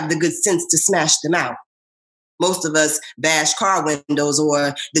 nor have the good sense to smash them out. Most of us bash car windows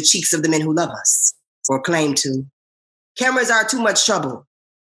or the cheeks of the men who love us, or claim to. Cameras are too much trouble.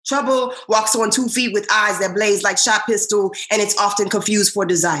 Trouble walks on 2 feet with eyes that blaze like shot pistol, and it's often confused for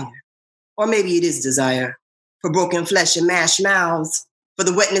desire. Or maybe it is desire, for broken flesh and mashed mouths, for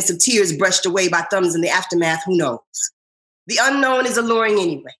the wetness of tears brushed away by thumbs in the aftermath, who knows? The unknown is alluring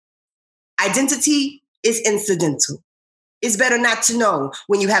anyway. Identity is incidental. It's better not to know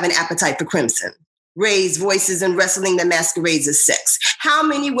when you have an appetite for crimson. Raised voices and wrestling that masquerades as sex. How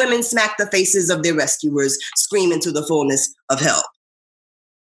many women smack the faces of their rescuers, scream into the fullness of help?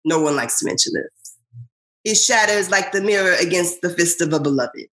 No one likes to mention this. It shatters like the mirror against the fist of a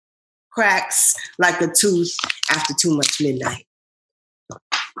beloved. Cracks like a tooth after too much midnight. I'm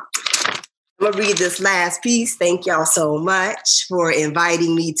going to read this last piece. Thank y'all so much for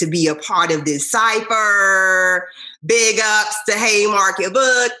inviting me to be a part of this cipher. Big ups to Haymarket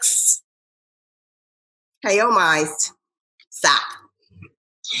Books. Hey, oh my, stop.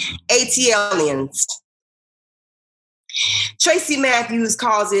 ATLians. Tracy Matthews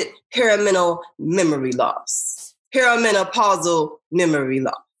calls it perimenal memory loss. Perimenopausal memory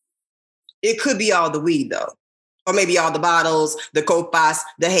loss. It could be all the weed though. Or maybe all the bottles, the copas,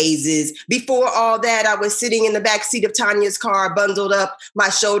 the hazes. Before all that, I was sitting in the back seat of Tanya's car, bundled up, my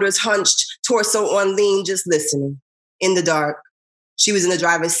shoulders hunched, torso on lean, just listening. In the dark. She was in the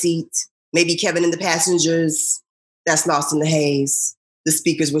driver's seat. Maybe Kevin and the passengers. That's lost in the haze. The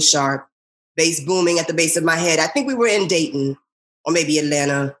speakers were sharp. Bass booming at the base of my head. I think we were in Dayton or maybe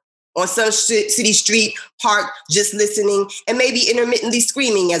Atlanta. On some city street, parked, just listening, and maybe intermittently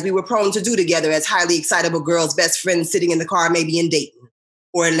screaming as we were prone to do together as highly excitable girls, best friends sitting in the car, maybe in Dayton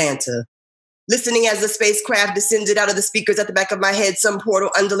or Atlanta. Listening as the spacecraft descended out of the speakers at the back of my head, some portal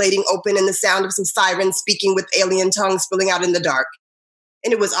undulating open and the sound of some sirens speaking with alien tongues spilling out in the dark.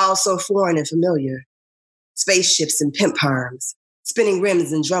 And it was all so foreign and familiar. Spaceships and pimp arms, spinning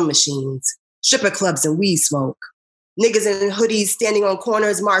rims and drum machines, stripper clubs and weed smoke, niggas in hoodies standing on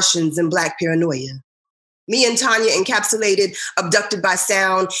corners, Martians and black paranoia. Me and Tanya encapsulated, abducted by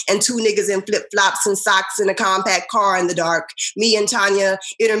sound, and 2 niggas in flip-flops and socks in a compact car in the dark. Me and Tanya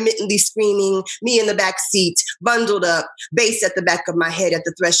intermittently screaming, me in the back seat, bundled up, bass at the back of my head at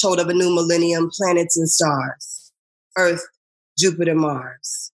the threshold of a new millennium, planets and stars. Earth, Jupiter,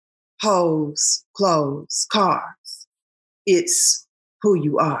 Mars. Hoes, clothes, cars. It's who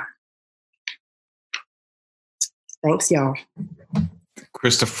you are. Thanks, y'all.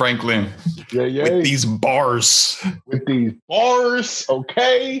 Krista Franklin. Yeah. With these bars.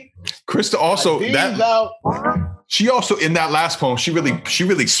 Okay. Krista also She also, in that last poem, she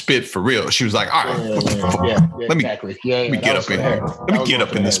really spit for real. She was like, all right, let me get up in here. Let me get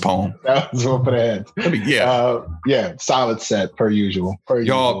up in this poem. That was one for the head. Solid set per usual.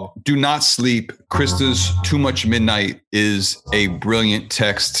 Y'all, do not sleep. Krista's Too Much Midnight is a brilliant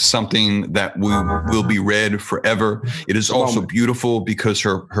text, something that will be read forever. It is also beautiful because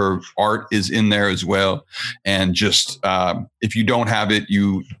her art is in there as well. And just, if you don't have it,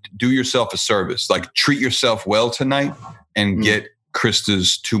 you do yourself a service. Like, treat yourself well tonight and get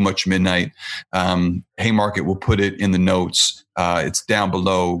Krista's Too Much Midnight. Haymarket will put it in the notes. It's down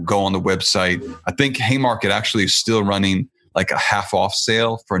below. Go on the website. I think Haymarket actually is still running like a half off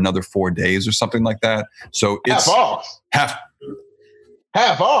sale for another 4 days or something like that. So it's half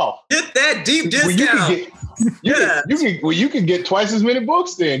off. Get that deep discount. You could get twice as many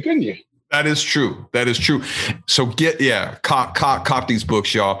books then, couldn't you? That is true. So cop these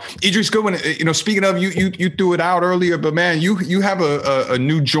books, y'all. Idris Goodwin, speaking of, you threw it out earlier, but man, you have a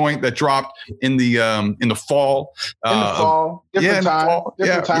new joint that dropped in the fall. Different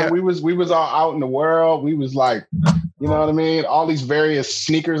time. We was all out in the world. We was like, you know what I mean? All these various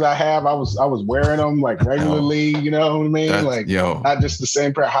sneakers I have, I was wearing them like regularly, you know what I mean? Not just the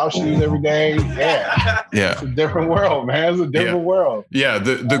same pair of house shoes every day. Yeah. It's a different world, man. It's a different world. Yeah.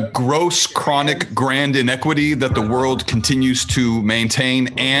 The gross chronic grand inequity that the world continues to maintain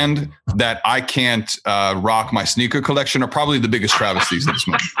and that I can't rock my sneaker collection are probably the biggest travesties of this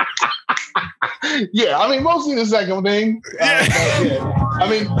moment. Yeah, I mean, mostly the second thing. I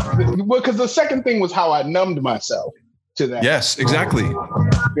mean, because the second thing was how I numbed myself to that. Yes, exactly.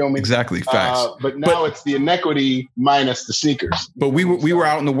 Feel me? Exactly. Facts. But now it's the inequity minus the sneakers. But we were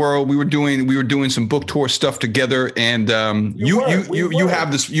out in the world. We were doing some book tour stuff together, and you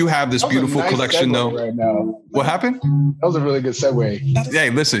have this beautiful collection though. Right now. What happened? That was a really good segue. Hey,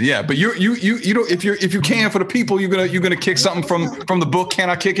 listen, yeah, but you know, if you can for the people, you're gonna kick something from the book. Can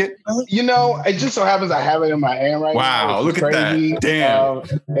I kick it? You know, it just so happens I have it in my hand right now. Wow, look at that! Damn.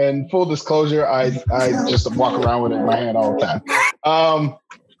 And full disclosure, I just walk around with it in my hand all the time.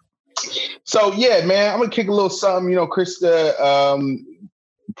 So yeah, man, I'm gonna kick a little something. You know, Krista,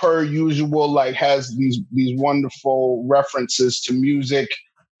 per usual, like has these wonderful references to music,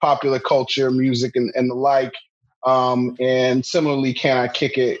 popular culture, music, and the like. And similarly, Can I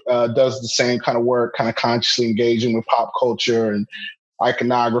Kick It does the same kind of work, kind of consciously engaging with pop culture and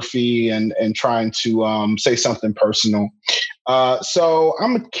iconography and trying to say something personal. So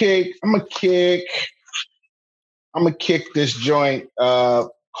I'm gonna kick this joint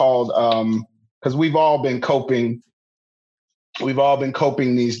called because we've all been coping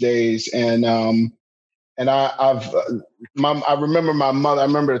these days, and I remember my mother. I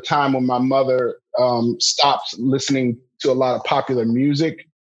remember the time when my mother stopped listening to a lot of popular music,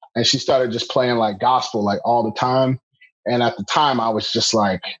 and she started just playing like gospel like all the time. And at the time, I was just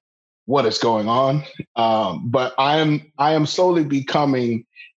like, "What is going on?" But I am slowly becoming.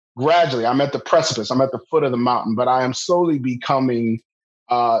 Gradually, I'm at the precipice. I'm at the foot of the mountain, but I am slowly becoming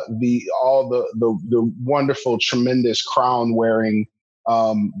the wonderful, tremendous crown-wearing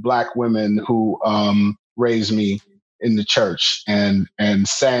Black women who raised me in the church and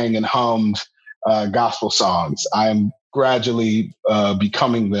sang and hummed gospel songs. I am gradually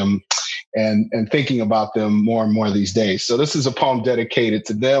becoming them and thinking about them more and more these days. So this is a poem dedicated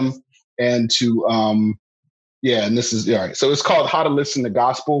to them and to and this is all right. So it's called How to Listen to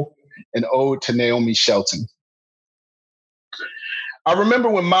Gospel, an ode to Naomi Shelton. I remember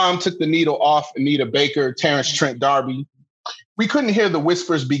when Mom took the needle off Anita Baker, Terrence Trent D'Arby. We couldn't hear the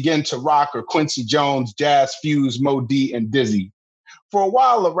whispers begin to rock or Quincy Jones, Jazz Fuse, Mo D, and Dizzy. For a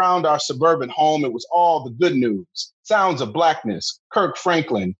while around our suburban home, it was all the good news. Sounds of blackness, Kirk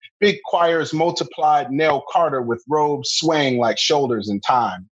Franklin, big choirs multiplied, Nell Carter with robes swaying like shoulders in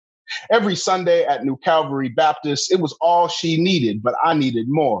time. Every Sunday at New Calvary Baptist, it was all she needed, but I needed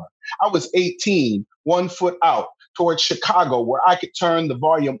more. I was 18, 1 foot out, towards Chicago, where I could turn the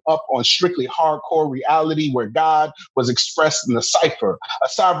volume up on strictly hardcore reality, where God was expressed in the cipher, a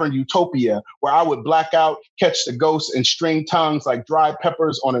sovereign utopia where I would black out, catch the ghosts, and string tongues like dried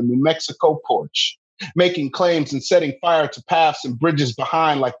peppers on a New Mexico porch, making claims and setting fire to paths and bridges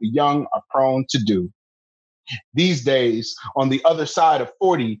behind like the young are prone to do. These days, on the other side of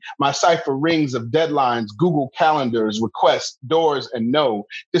 40, my cipher rings of deadlines, Google calendars, requests, doors, and no.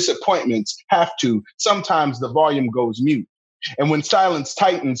 Disappointments have to. Sometimes the volume goes mute. And when silence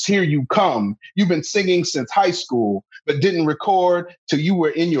tightens, here you come. You've been singing since high school, but didn't record till you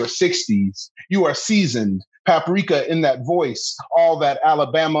were in your 60s. You are seasoned. Paprika in that voice, all that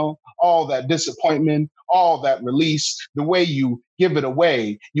Alabama, all that disappointment, all that release, the way you give it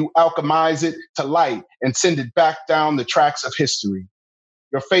away, you alchemize it to light and send it back down the tracks of history.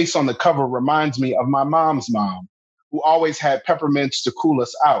 Your face on the cover reminds me of my mom's mom, who always had peppermints to cool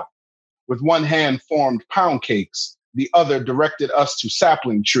us out. With one hand formed pound cakes, the other directed us to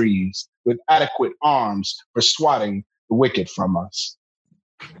sapling trees with adequate arms for swatting the wicked from us.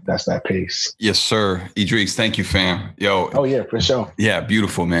 That's that piece. Yes, sir. Idris, thank you, fam. Yo. Oh, yeah, for sure. Yeah,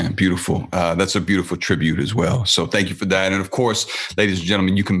 beautiful, man. Beautiful. That's a beautiful tribute as well. So thank you for that. And of course, ladies and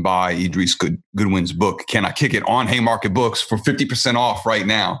gentlemen, you can buy Idris Goodwin's book, Can I Kick It, on Haymarket Books for 50% off right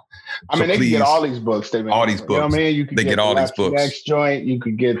now. I mean, they can get all these books. All these books. You know what I mean? You can get all these books. Next joint. You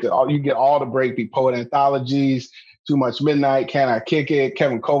could get all the Breakbeat Poet anthologies. Too Much Midnight. Can I Kick It?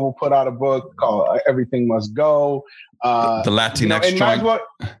 Kevin Coval put out a book called Everything Must Go. The Latinx joint.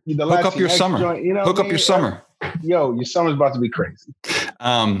 Hook up your summer. Joint, Hook up your summer. Yo, your summer's about to be crazy.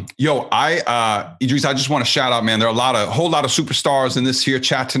 Idris, I just want to shout out, man. There are a whole lot of superstars in this here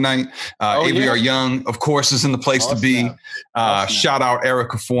chat tonight. Avery R. Young, of course, is in the place to be. Shout out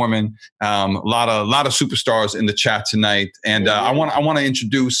Erica Foreman. A lot of superstars in the chat tonight. And I want to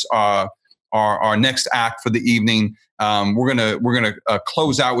introduce our next act for the evening. We're gonna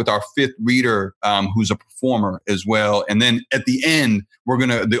close out with our fifth reader, who's a performer as well, and then at the end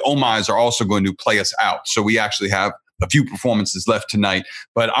the Omais are also going to play us out. So we actually have a few performances left tonight.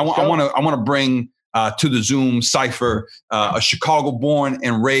 But I want to bring to the Zoom Cypher a Chicago-born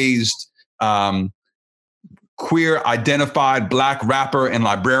and raised queer identified Black rapper and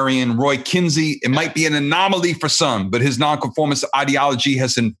librarian, Roy Kinsey. It might be an anomaly for some, but his nonconformist ideology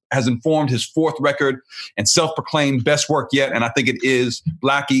has informed his fourth record and self-proclaimed best work yet. And I think it is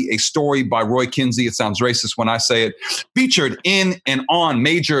Blackie, a story by Roy Kinsey. It sounds racist when I say it. Featured in and on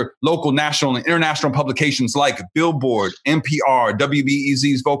major local, national, and international publications like Billboard, NPR,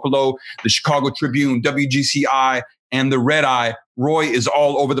 WBEZ's Vocalo, the Chicago Tribune, WGCI, and the Red Eye. Roy is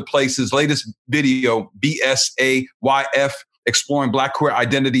all over the place. His latest video, BSAYF, Exploring Black Queer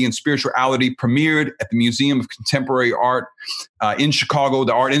Identity and Spirituality, premiered at the Museum of Contemporary Art in Chicago,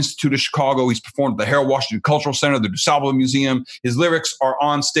 the Art Institute of Chicago. He's performed at the Harold Washington Cultural Center, the DuSable Museum. His lyrics are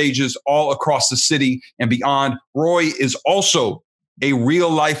on stages all across the city and beyond. Roy is also a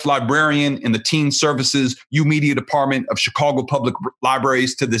real-life librarian in the Teen Services U-Media Department of Chicago Public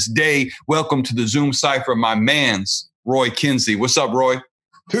Libraries to this day. Welcome to the Zoom Cypher, my man's Roy Kinsey. What's up, Roy?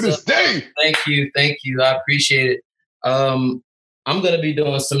 To this day. Thank you. I appreciate it. I'm going to be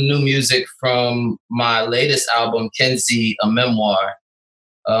doing some new music from my latest album, Kinsey, a memoir,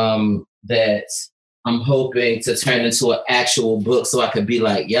 that I'm hoping to turn into an actual book so I could be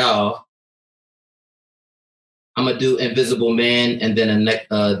like, y'all, I'm going to do Invisible Man, and then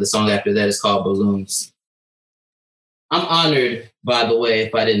the song after that is called Balloons. I'm honored, by the way,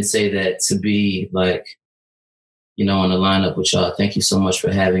 if I didn't say that, to be like, on the lineup with y'all. Thank you so much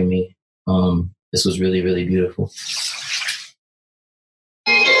for having me. This was really, really beautiful.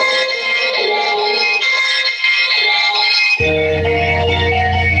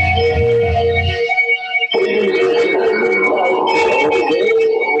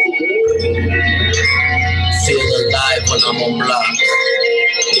 Feel alive when I'm on block.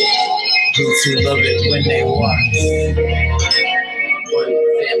 Groups who love it when they watch. One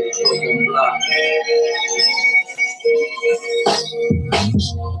family broken block.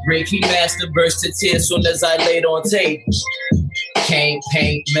 Reiki master burst to tears soon as I laid on tape. Cane,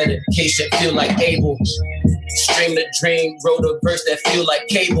 pain, medication, feel like Abel. Stream the dream, wrote a verse that feel like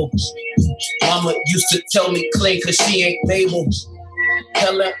cable. Mama used to tell me clean cause she ain't Mabel.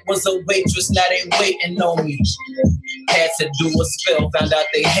 Helen was a waitress, now they waiting on me. Had to do a spell, found out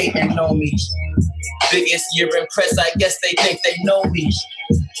they hating on me. Biggest year in press, I guess they think they know me.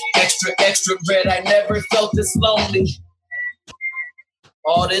 Extra, extra red, I never felt this lonely.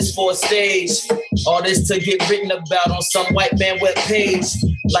 All this for a stage, all this to get written about on some white man webpage.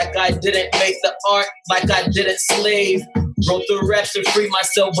 Like I didn't make the art, like I didn't slave. Wrote the raps to free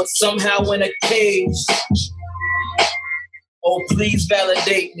myself, but somehow in a cage. Oh, please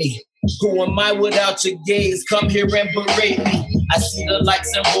validate me. Who am I without your gaze? Come here and berate me. I see the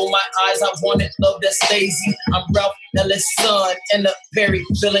lights and roll my eyes. I wanted love that's lazy. I'm Ralph Ellis' son and the Perry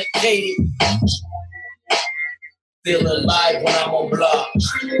feeling Katie. Feel alive when I'm on block.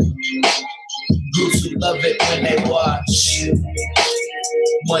 Groups who love it when they watch.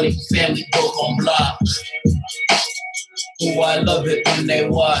 Money, family, broke on block. Ooh, I love it when they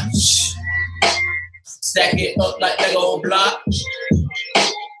watch. Stack it up like Lego block.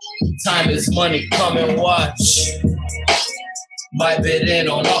 Time is money, come and watch. My bid in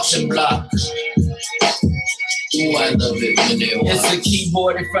on auction block. Ooh, I love it when they walk. It's a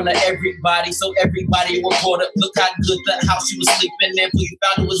keyboard in front of everybody, so everybody report it. Look how good the house you was sleeping in, before you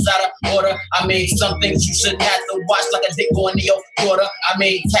found it was out of order. I made some things you shouldn't have to watch, like a dick going to your daughter. I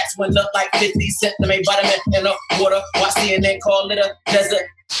made tax went up like 50 cents. I made vitamin in the water. Watch CNN call it a desert.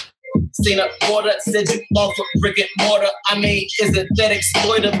 Seen a border, said you long for brick and mortar. I mean, is it that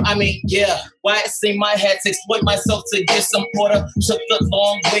exploitive? I mean, yeah. Why it seemed I had to exploit myself to get some order. Took the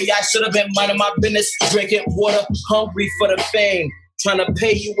long way, I should have been minding my business, drinking water, hungry for the fame, trying to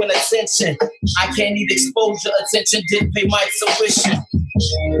pay you an attention. I can't need exposure, attention didn't pay my tuition.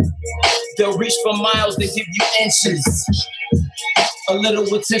 They'll reach for miles, they give you inches. A little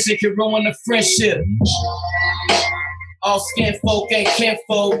attention can ruin a friendship. All skin folk ain't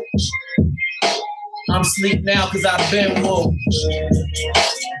kinfolk. I'm asleep now cause I've been woke.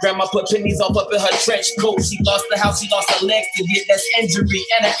 Grandma put pennies all up in her trench coat. She lost the house, she lost her legs to get that injury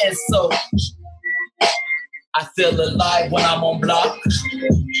and an insult. I feel alive when I'm on block.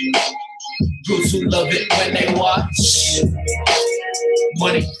 Groups who love it when they watch.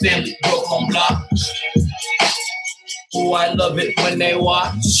 Money, family, broke on block. Ooh, I love it when they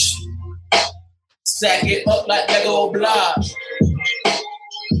watch. Sack it up like Lego block.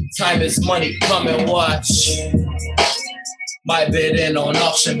 Time is money, come and watch. My bid in on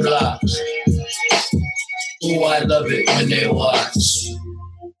auction block. Ooh, I love it when they watch.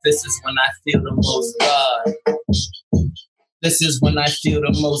 This is when I feel the most God. This is when I feel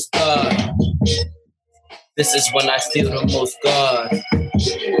the most God. This is when I feel the most God.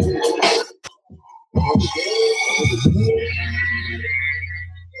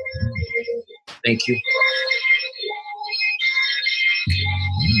 Thank you.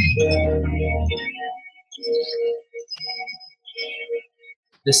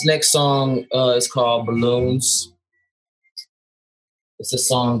 This next song is called Balloons. It's a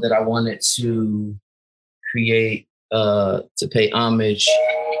song that I wanted to create to pay homage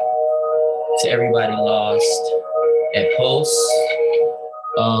to everybody lost at Pulse,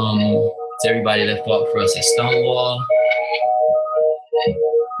 to everybody that fought for us at Stonewall.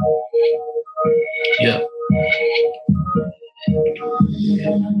 Yeah.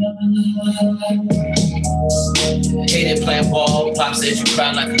 Hated playing ball, Pop said you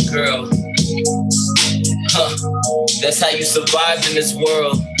cry like a girl. That's how you survived in this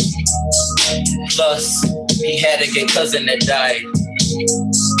world. Plus, he had a gay cousin that died.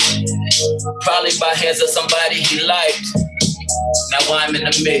 Probably by hands of somebody he liked. Now I'm in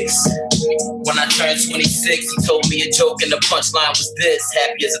the mix. When I turned 26, he told me a joke and the punchline was this: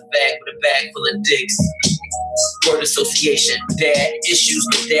 happy as a bag with a bag full of dicks. Word association, dad, issues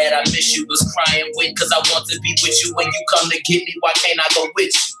with dad, I miss you, was crying with, cause I want to be with you when you come to get me, why can't I go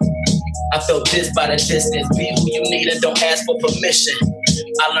with you? I felt this by the distance, be who you need and don't ask for permission.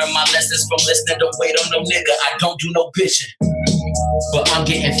 I learned my lessons from listening, don't wait on no nigga, I don't do no bitching. But I'm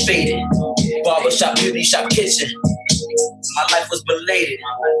getting faded, barbershop, beauty shop, kitchen. My life was belated,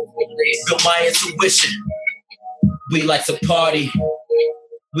 built my intuition. We like to party,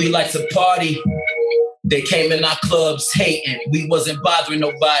 we like to party. They came in our clubs hating, we wasn't bothering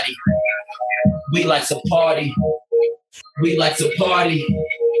nobody. We like to party, we like to party.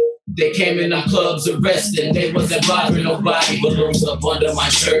 They came in our clubs arrested, they wasn't bothering nobody. Balloons up under my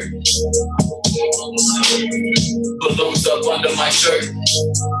shirt. Balloons up under my shirt.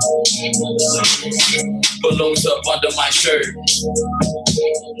 Balloons up under my shirt.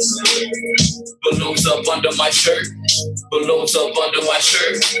 Balloons up under my shirt. Balloons up under my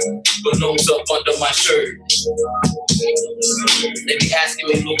shirt. Balloons up under my shirt. They be asking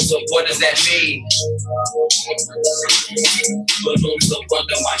me, balloons up, what does that mean? Balloons up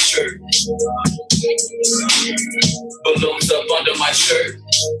under my shirt. Balloons up under my shirt.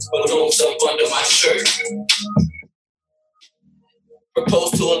 Balloons up under my shirt.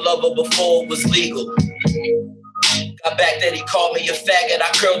 Proposed to a lover before it was legal. Got back that he called me a faggot,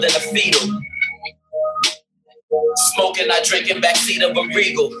 I curled in a fetal. Smoking, I drinking, backseat of a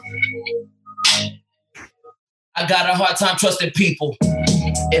Regal. I got a hard time trusting people.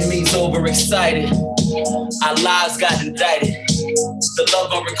 It means overexcited. Our lives got indicted. The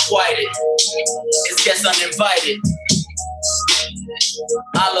love unrequited. It's guests uninvited.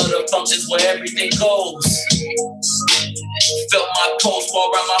 I love the functions where everything goes. Felt my pulse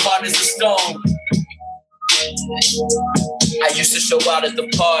fall around my heart as a stone. I used to show out at the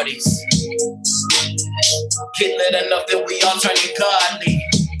parties. Get lit enough that we all turning godly.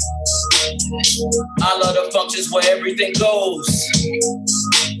 I love the functions where everything goes.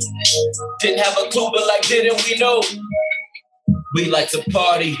 Didn't have a clue, but like, didn't we know? We like to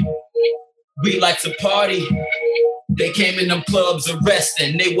party. We like to party. They came in them clubs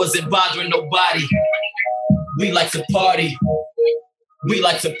arresting. They wasn't bothering nobody. We like to party. We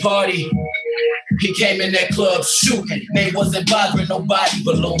like to party. He came in that club shooting. They wasn't bothering nobody.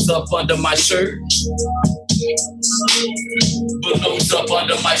 Balloons up under my shirt. Balloons up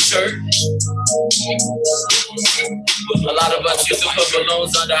under my shirt. A lot of us used to put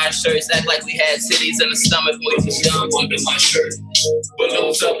balloons under our shirts, act like we had titties in the stomach when we was young. Under my shirt.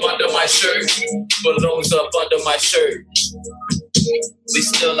 Balloons up under my shirt. Balloons up under my shirt. We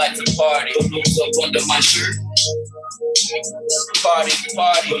still like to party. Balloons up under my shirt. Party,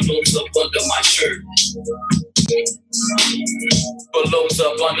 party. Balloons up under my shirt. Balloons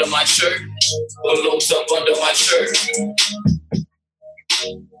up under my shirt. Balloons up under my shirt.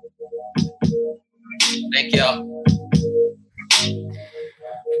 Thank y'all.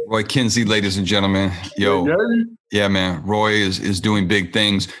 Roy Kinsey, ladies and gentlemen. Yo. Yeah, man. Roy is doing big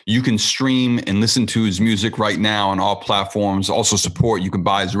things. You can stream and listen to his music right now on all platforms. Also support. You can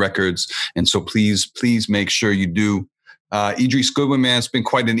buy his records. And so please make sure you do. Idris Goodwin, man, it's been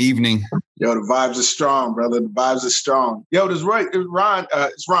quite an evening. Yo, the vibes are strong, brother. The vibes are strong. Yo, it's Roy.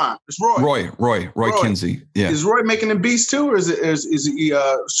 Roy Kinsey. Yeah. Is Roy making the beats too, or is he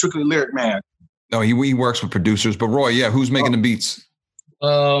strictly lyric man? No, he works with producers. But Roy, yeah, who's making the beats?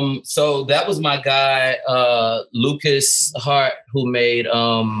 So that was my guy, Lucas Hart, who made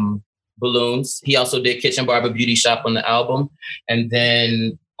Balloons. He also did Kitchen Barber Beauty Shop on the album. And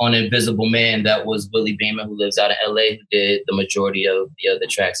then on Invisible Man, that was Willie Beeman, who lives out in LA, who did the majority of the other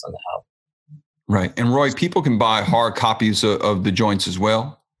tracks on the album. Right. And Roy, people can buy hard copies of the joints as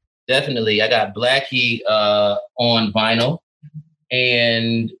well. Definitely. I got Blackie on vinyl,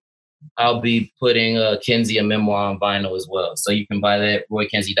 and I'll be putting Kinsey, a memoir, on vinyl as well. So you can buy that at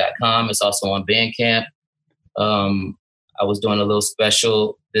roykinsey.com. It's also on Bandcamp. I was doing a little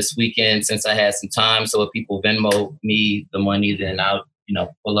special this weekend since I had some time. So if people Venmo me the money, then I'll,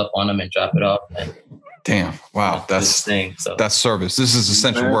 pull up on them and drop it off. And, damn. Wow. That's service. This is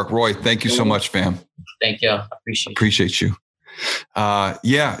essential work. Roy, thank you so much, fam. Thank you. I appreciate you.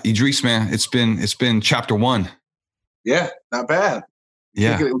 Yeah, Idris, man, it's been chapter 1. Yeah, not bad.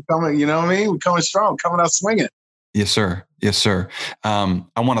 Yeah. We're coming, you know what I mean? We're coming strong, coming out swinging. Yes, sir. Yes, sir. I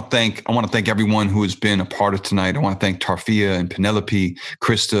want to thank everyone who has been a part of tonight. I want to thank Tarfia and Penelope,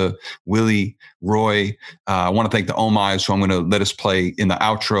 Krista, Willie, Roy. I want to thank the Omais, who I'm going to let us play in the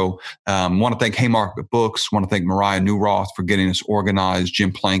outro. I want to thank Haymarket Books. I want to thank Mariah Newroth for getting us organized.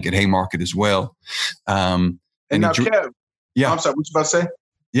 Jim Plank at Haymarket as well. And now, Kev. Yeah. I'm sorry. What you about to say?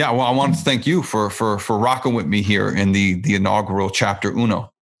 Yeah. Well, I want to thank you for rocking with me here in the inaugural chapter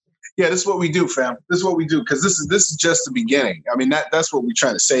uno. Yeah, this is what we do, fam. This is what we do, because this is just the beginning. I mean, that's what we're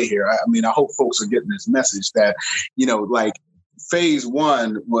trying to say here. I mean, I hope folks are getting this message that, like phase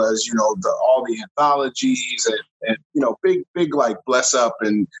 1 was, all the anthologies and big like bless up,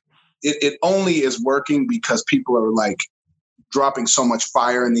 and it only is working because people are like dropping so much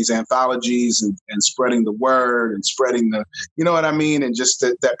fire in these anthologies and spreading the word and spreading the, you know what I mean, and just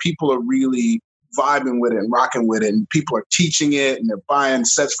that people are really vibing with it and rocking with it, and people are teaching it and they're buying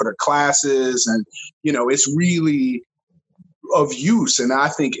sets for their classes, and it's really of use. And I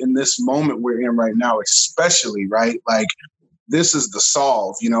think in this moment we're in right now, especially, right, like this is the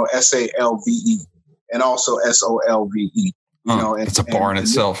solve, SALVE and also SOLVE, and it's a bar in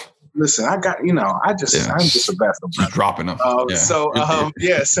itself. Listen, I got, I'm just a bastard. Just dropping them. So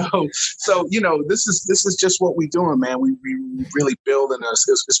this is just what we doing, man. We really building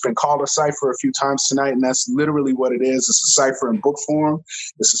it's been called a cipher a few times tonight, and that's literally what it is. It's a cipher in book form.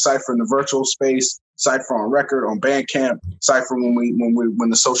 It's a cipher in the virtual space. Cipher on record, on Bandcamp. Cipher when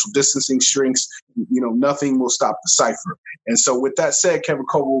the social distancing shrinks. Nothing will stop the cipher. And so, with that said, Kevin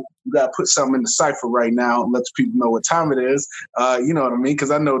Coble, you got to put something in the cipher right now and let the people know what time it is. You know what I mean?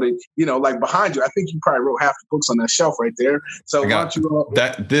 Because I know that like behind you, I think you probably wrote half the books on that shelf right there. So why don't you?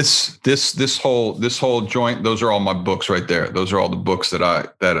 This whole joint. Those are all my books right there. Those are all the books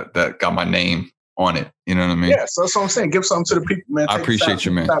that got my name on it. You know what I mean? Yeah, so that's what I'm saying. Give something to the people, man. I appreciate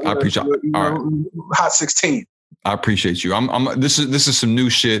you, man. I appreciate you. All right. Hot 16. I appreciate you. This is some new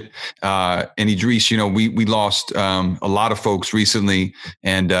shit. And Idris, we lost a lot of folks recently.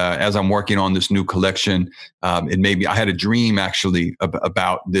 And as I'm working on this new collection, I had a dream actually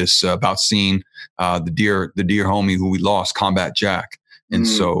about this, about seeing the dear homie who we lost, Combat Jack. And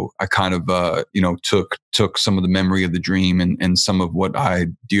so I kind of, took some of the memory of the dream and some of what I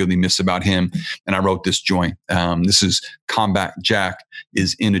dearly miss about him. And I wrote this joint. This is Combat Jack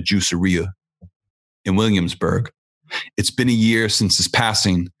is in a juiceria in Williamsburg. It's been a year since his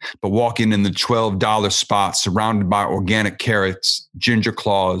passing, but walking in the $12 spot surrounded by organic carrots, ginger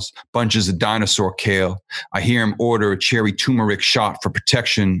claws, bunches of dinosaur kale, I hear him order a cherry turmeric shot for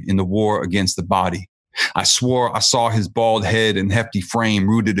protection in the war against the body. I swore I saw his bald head and hefty frame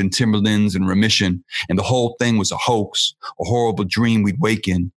rooted in Timberlands and remission, and the whole thing was a hoax, a horrible dream we'd wake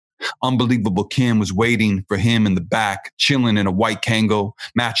in. Unbelievable Kim was waiting for him in the back, chilling in a white Kango,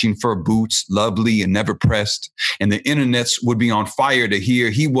 matching fur boots, lovely and never pressed. And the internets would be on fire to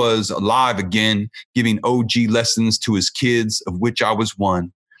hear he was alive again, giving OG lessons to his kids, of which I was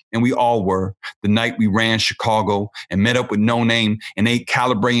one. And we all were, the night we ran Chicago and met up with No Name and ate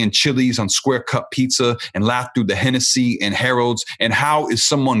Calabrian chilies on square cut pizza and laughed through the Hennessy and Harold's. And how is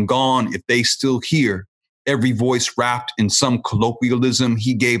someone gone if they still here? Every voice wrapped in some colloquialism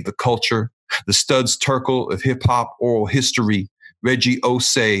he gave the culture, the Studs Terkel of hip-hop oral history. Reggie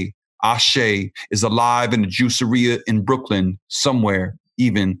Osei, Ashe, is alive in a juiceria in Brooklyn somewhere,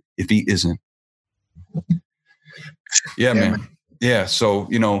 even if he isn't. Yeah, man. Yeah, so,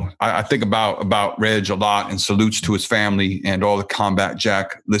 you know, I think about Reg a lot, and salutes to his family and all the Combat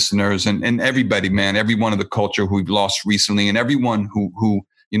Jack listeners and everybody, man, everyone of the culture who we've lost recently, and everyone who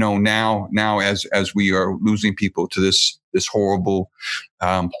you know, now as we are losing people to this horrible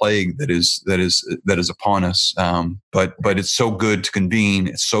plague that is upon us. But it's so good to convene.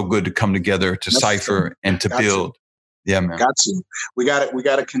 It's so good to come together to cipher and to build. Yeah, man. Got to. We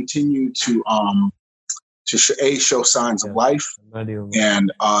got to continue to show signs of life,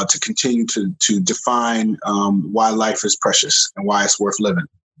 and to continue to define why life is precious and why it's worth living.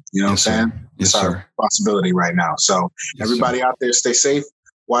 You know what I'm saying? Yes, it's our responsibility right now. So everybody out there, stay safe.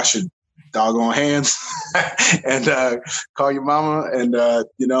 Wash your doggone hands and call your mama and,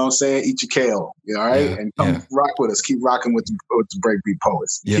 you know what I'm saying, eat your kale. You know, all right? And come rock with us. Keep rocking with the Breakbeat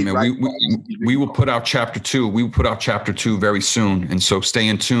Poets. Yeah, man. We will put out chapter 2. We will put out chapter 2 very soon. And so stay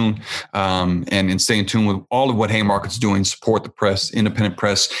in tune and stay in tune with all of what Haymarket's doing. Support the press, independent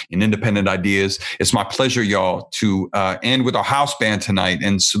press, and independent ideas. It's my pleasure, y'all, to end with our house band tonight.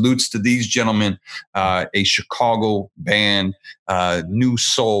 And salutes to these gentlemen, a Chicago band, new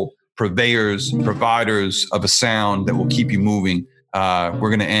soul, purveyors, providers of a sound that will keep you moving. We're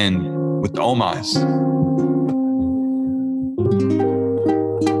going to end with the Omais.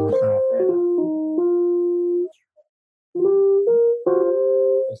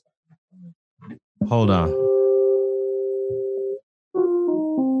 Hold on.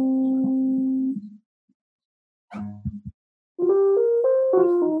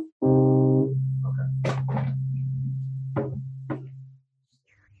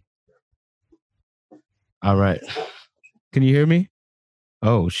 All right. Can you hear me?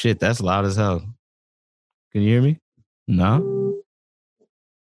 Oh, shit. That's loud as hell. Can you hear me? No?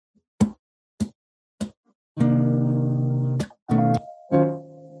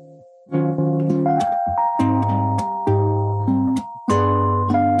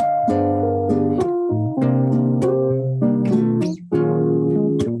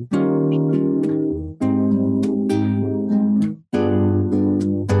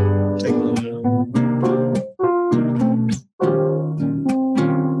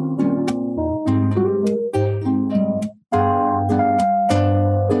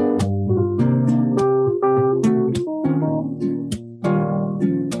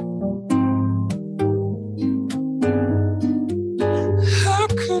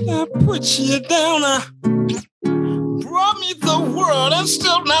 You down, brought me the world and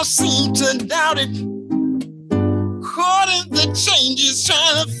still not seem to doubt it. Caught in the changes,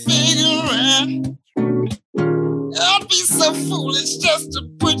 trying to figure out. I'd be so foolish just to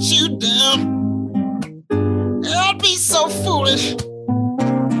put you down. I'd be so foolish.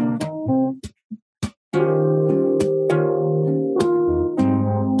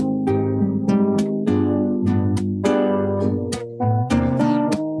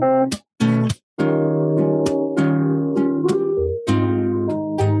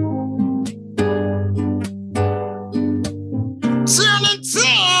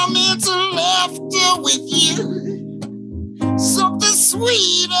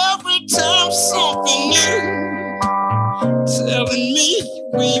 Sweet every time something new, telling me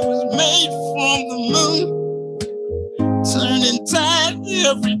we was made from the moon, turning tide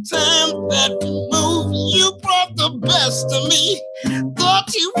every time that we move. You brought the best of me,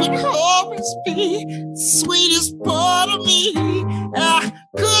 thought you would always be the sweetest part of me. I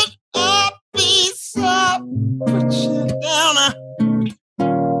could not be so put you down.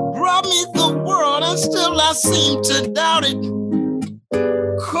 Brought me the world and still I seem to doubt it.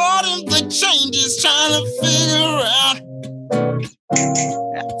 Caught in the changes, trying to figure out.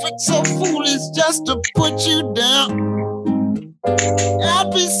 It's so foolish just to put you down.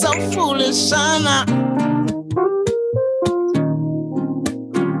 I'd be so foolish, I know.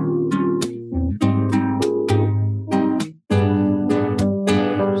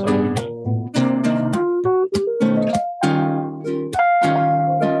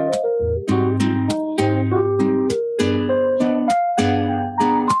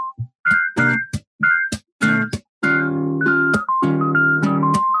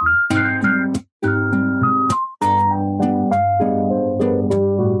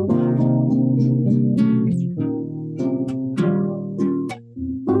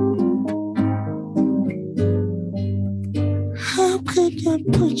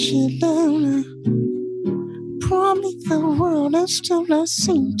 still not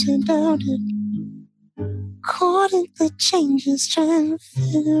seem to doubt it. Courting the changes, trying to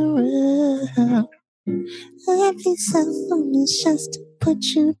figure it out. Every cell phone is just to put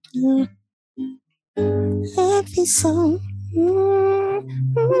you down. Every song.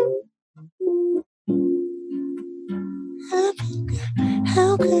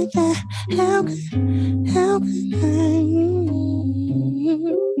 How could I?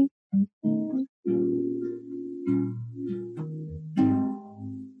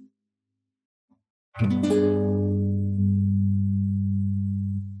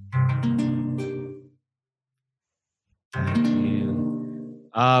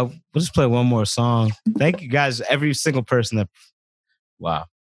 We'll just play one more song. Thank you guys, every single person that. Wow.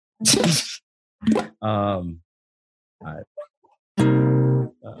 All right.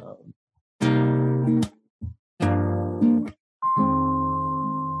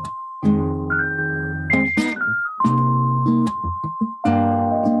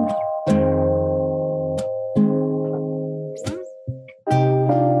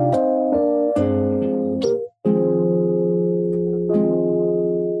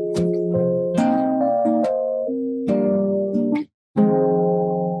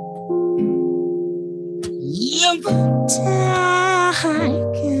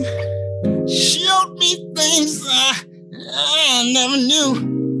 Showed me things I never knew.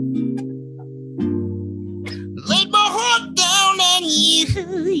 Laid my heart down and you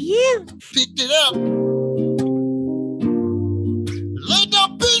picked it up. Laid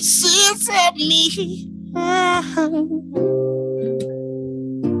down pieces of me.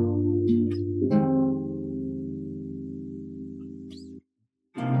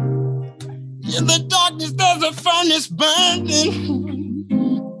 In the darkness, there's a furnace burning.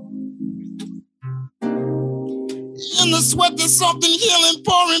 In the sweat, there's something healing,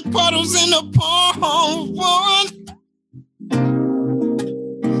 pouring puddles in the palm.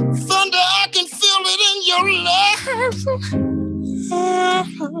 Thunder, I can feel it in your life.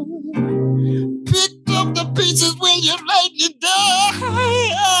 Picked up the pieces when you laid you down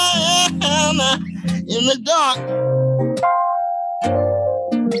in the dark.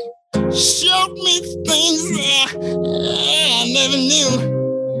 Showed me things I never knew.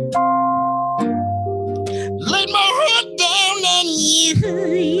 Laid my heart down and you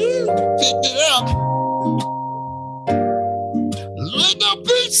picked it up. Laid the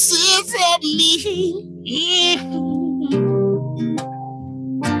pieces of me.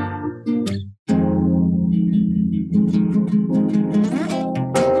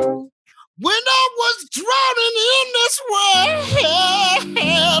 When I was drowning in this world,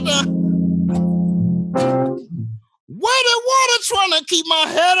 wading water trying to keep my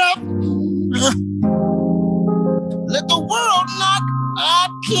head up. Let the world knock, I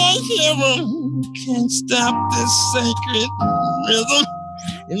can't hear them. Can't stop this sacred rhythm.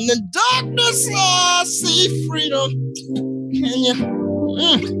 In the darkness, I see freedom. Can you?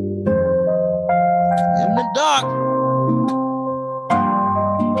 In the dark,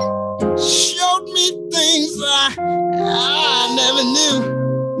 showed me things I never knew.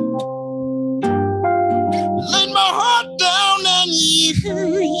 Laid my heart down and you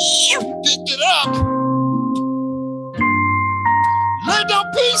picked it up. Laid down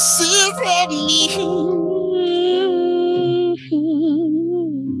pieces of me.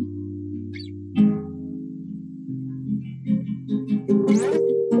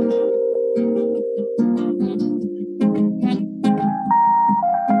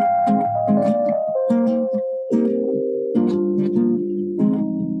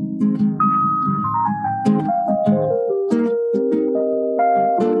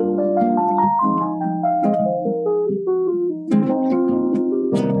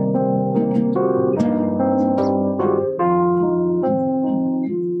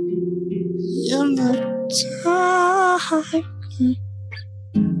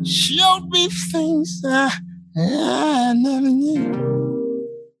 Showed me things I never knew.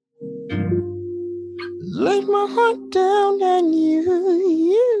 Laid my heart down and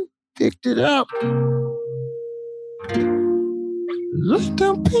you picked it up. Laid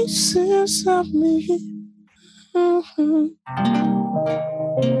down pieces of me.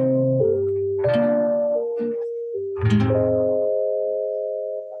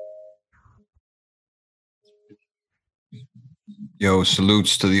 Yo,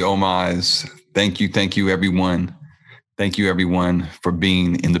 salutes to the Omais. Thank you, everyone. Thank you, everyone, for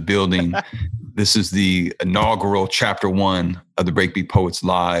being in the building. This is the inaugural Chapter 1 of the Breakbeat Poets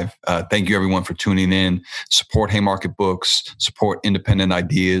Live. Thank you, everyone, for tuning in. Support Haymarket Books, support independent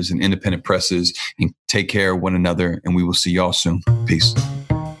ideas and independent presses, and take care of one another, and we will see y'all soon. Peace.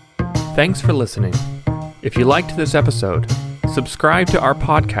 Thanks for listening. If you liked this episode, subscribe to our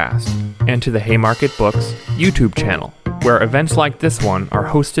podcast and to the Haymarket Books YouTube channel, where events like this one are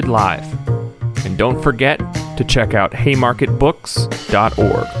hosted live. And don't forget to check out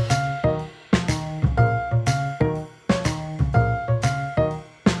haymarketbooks.org.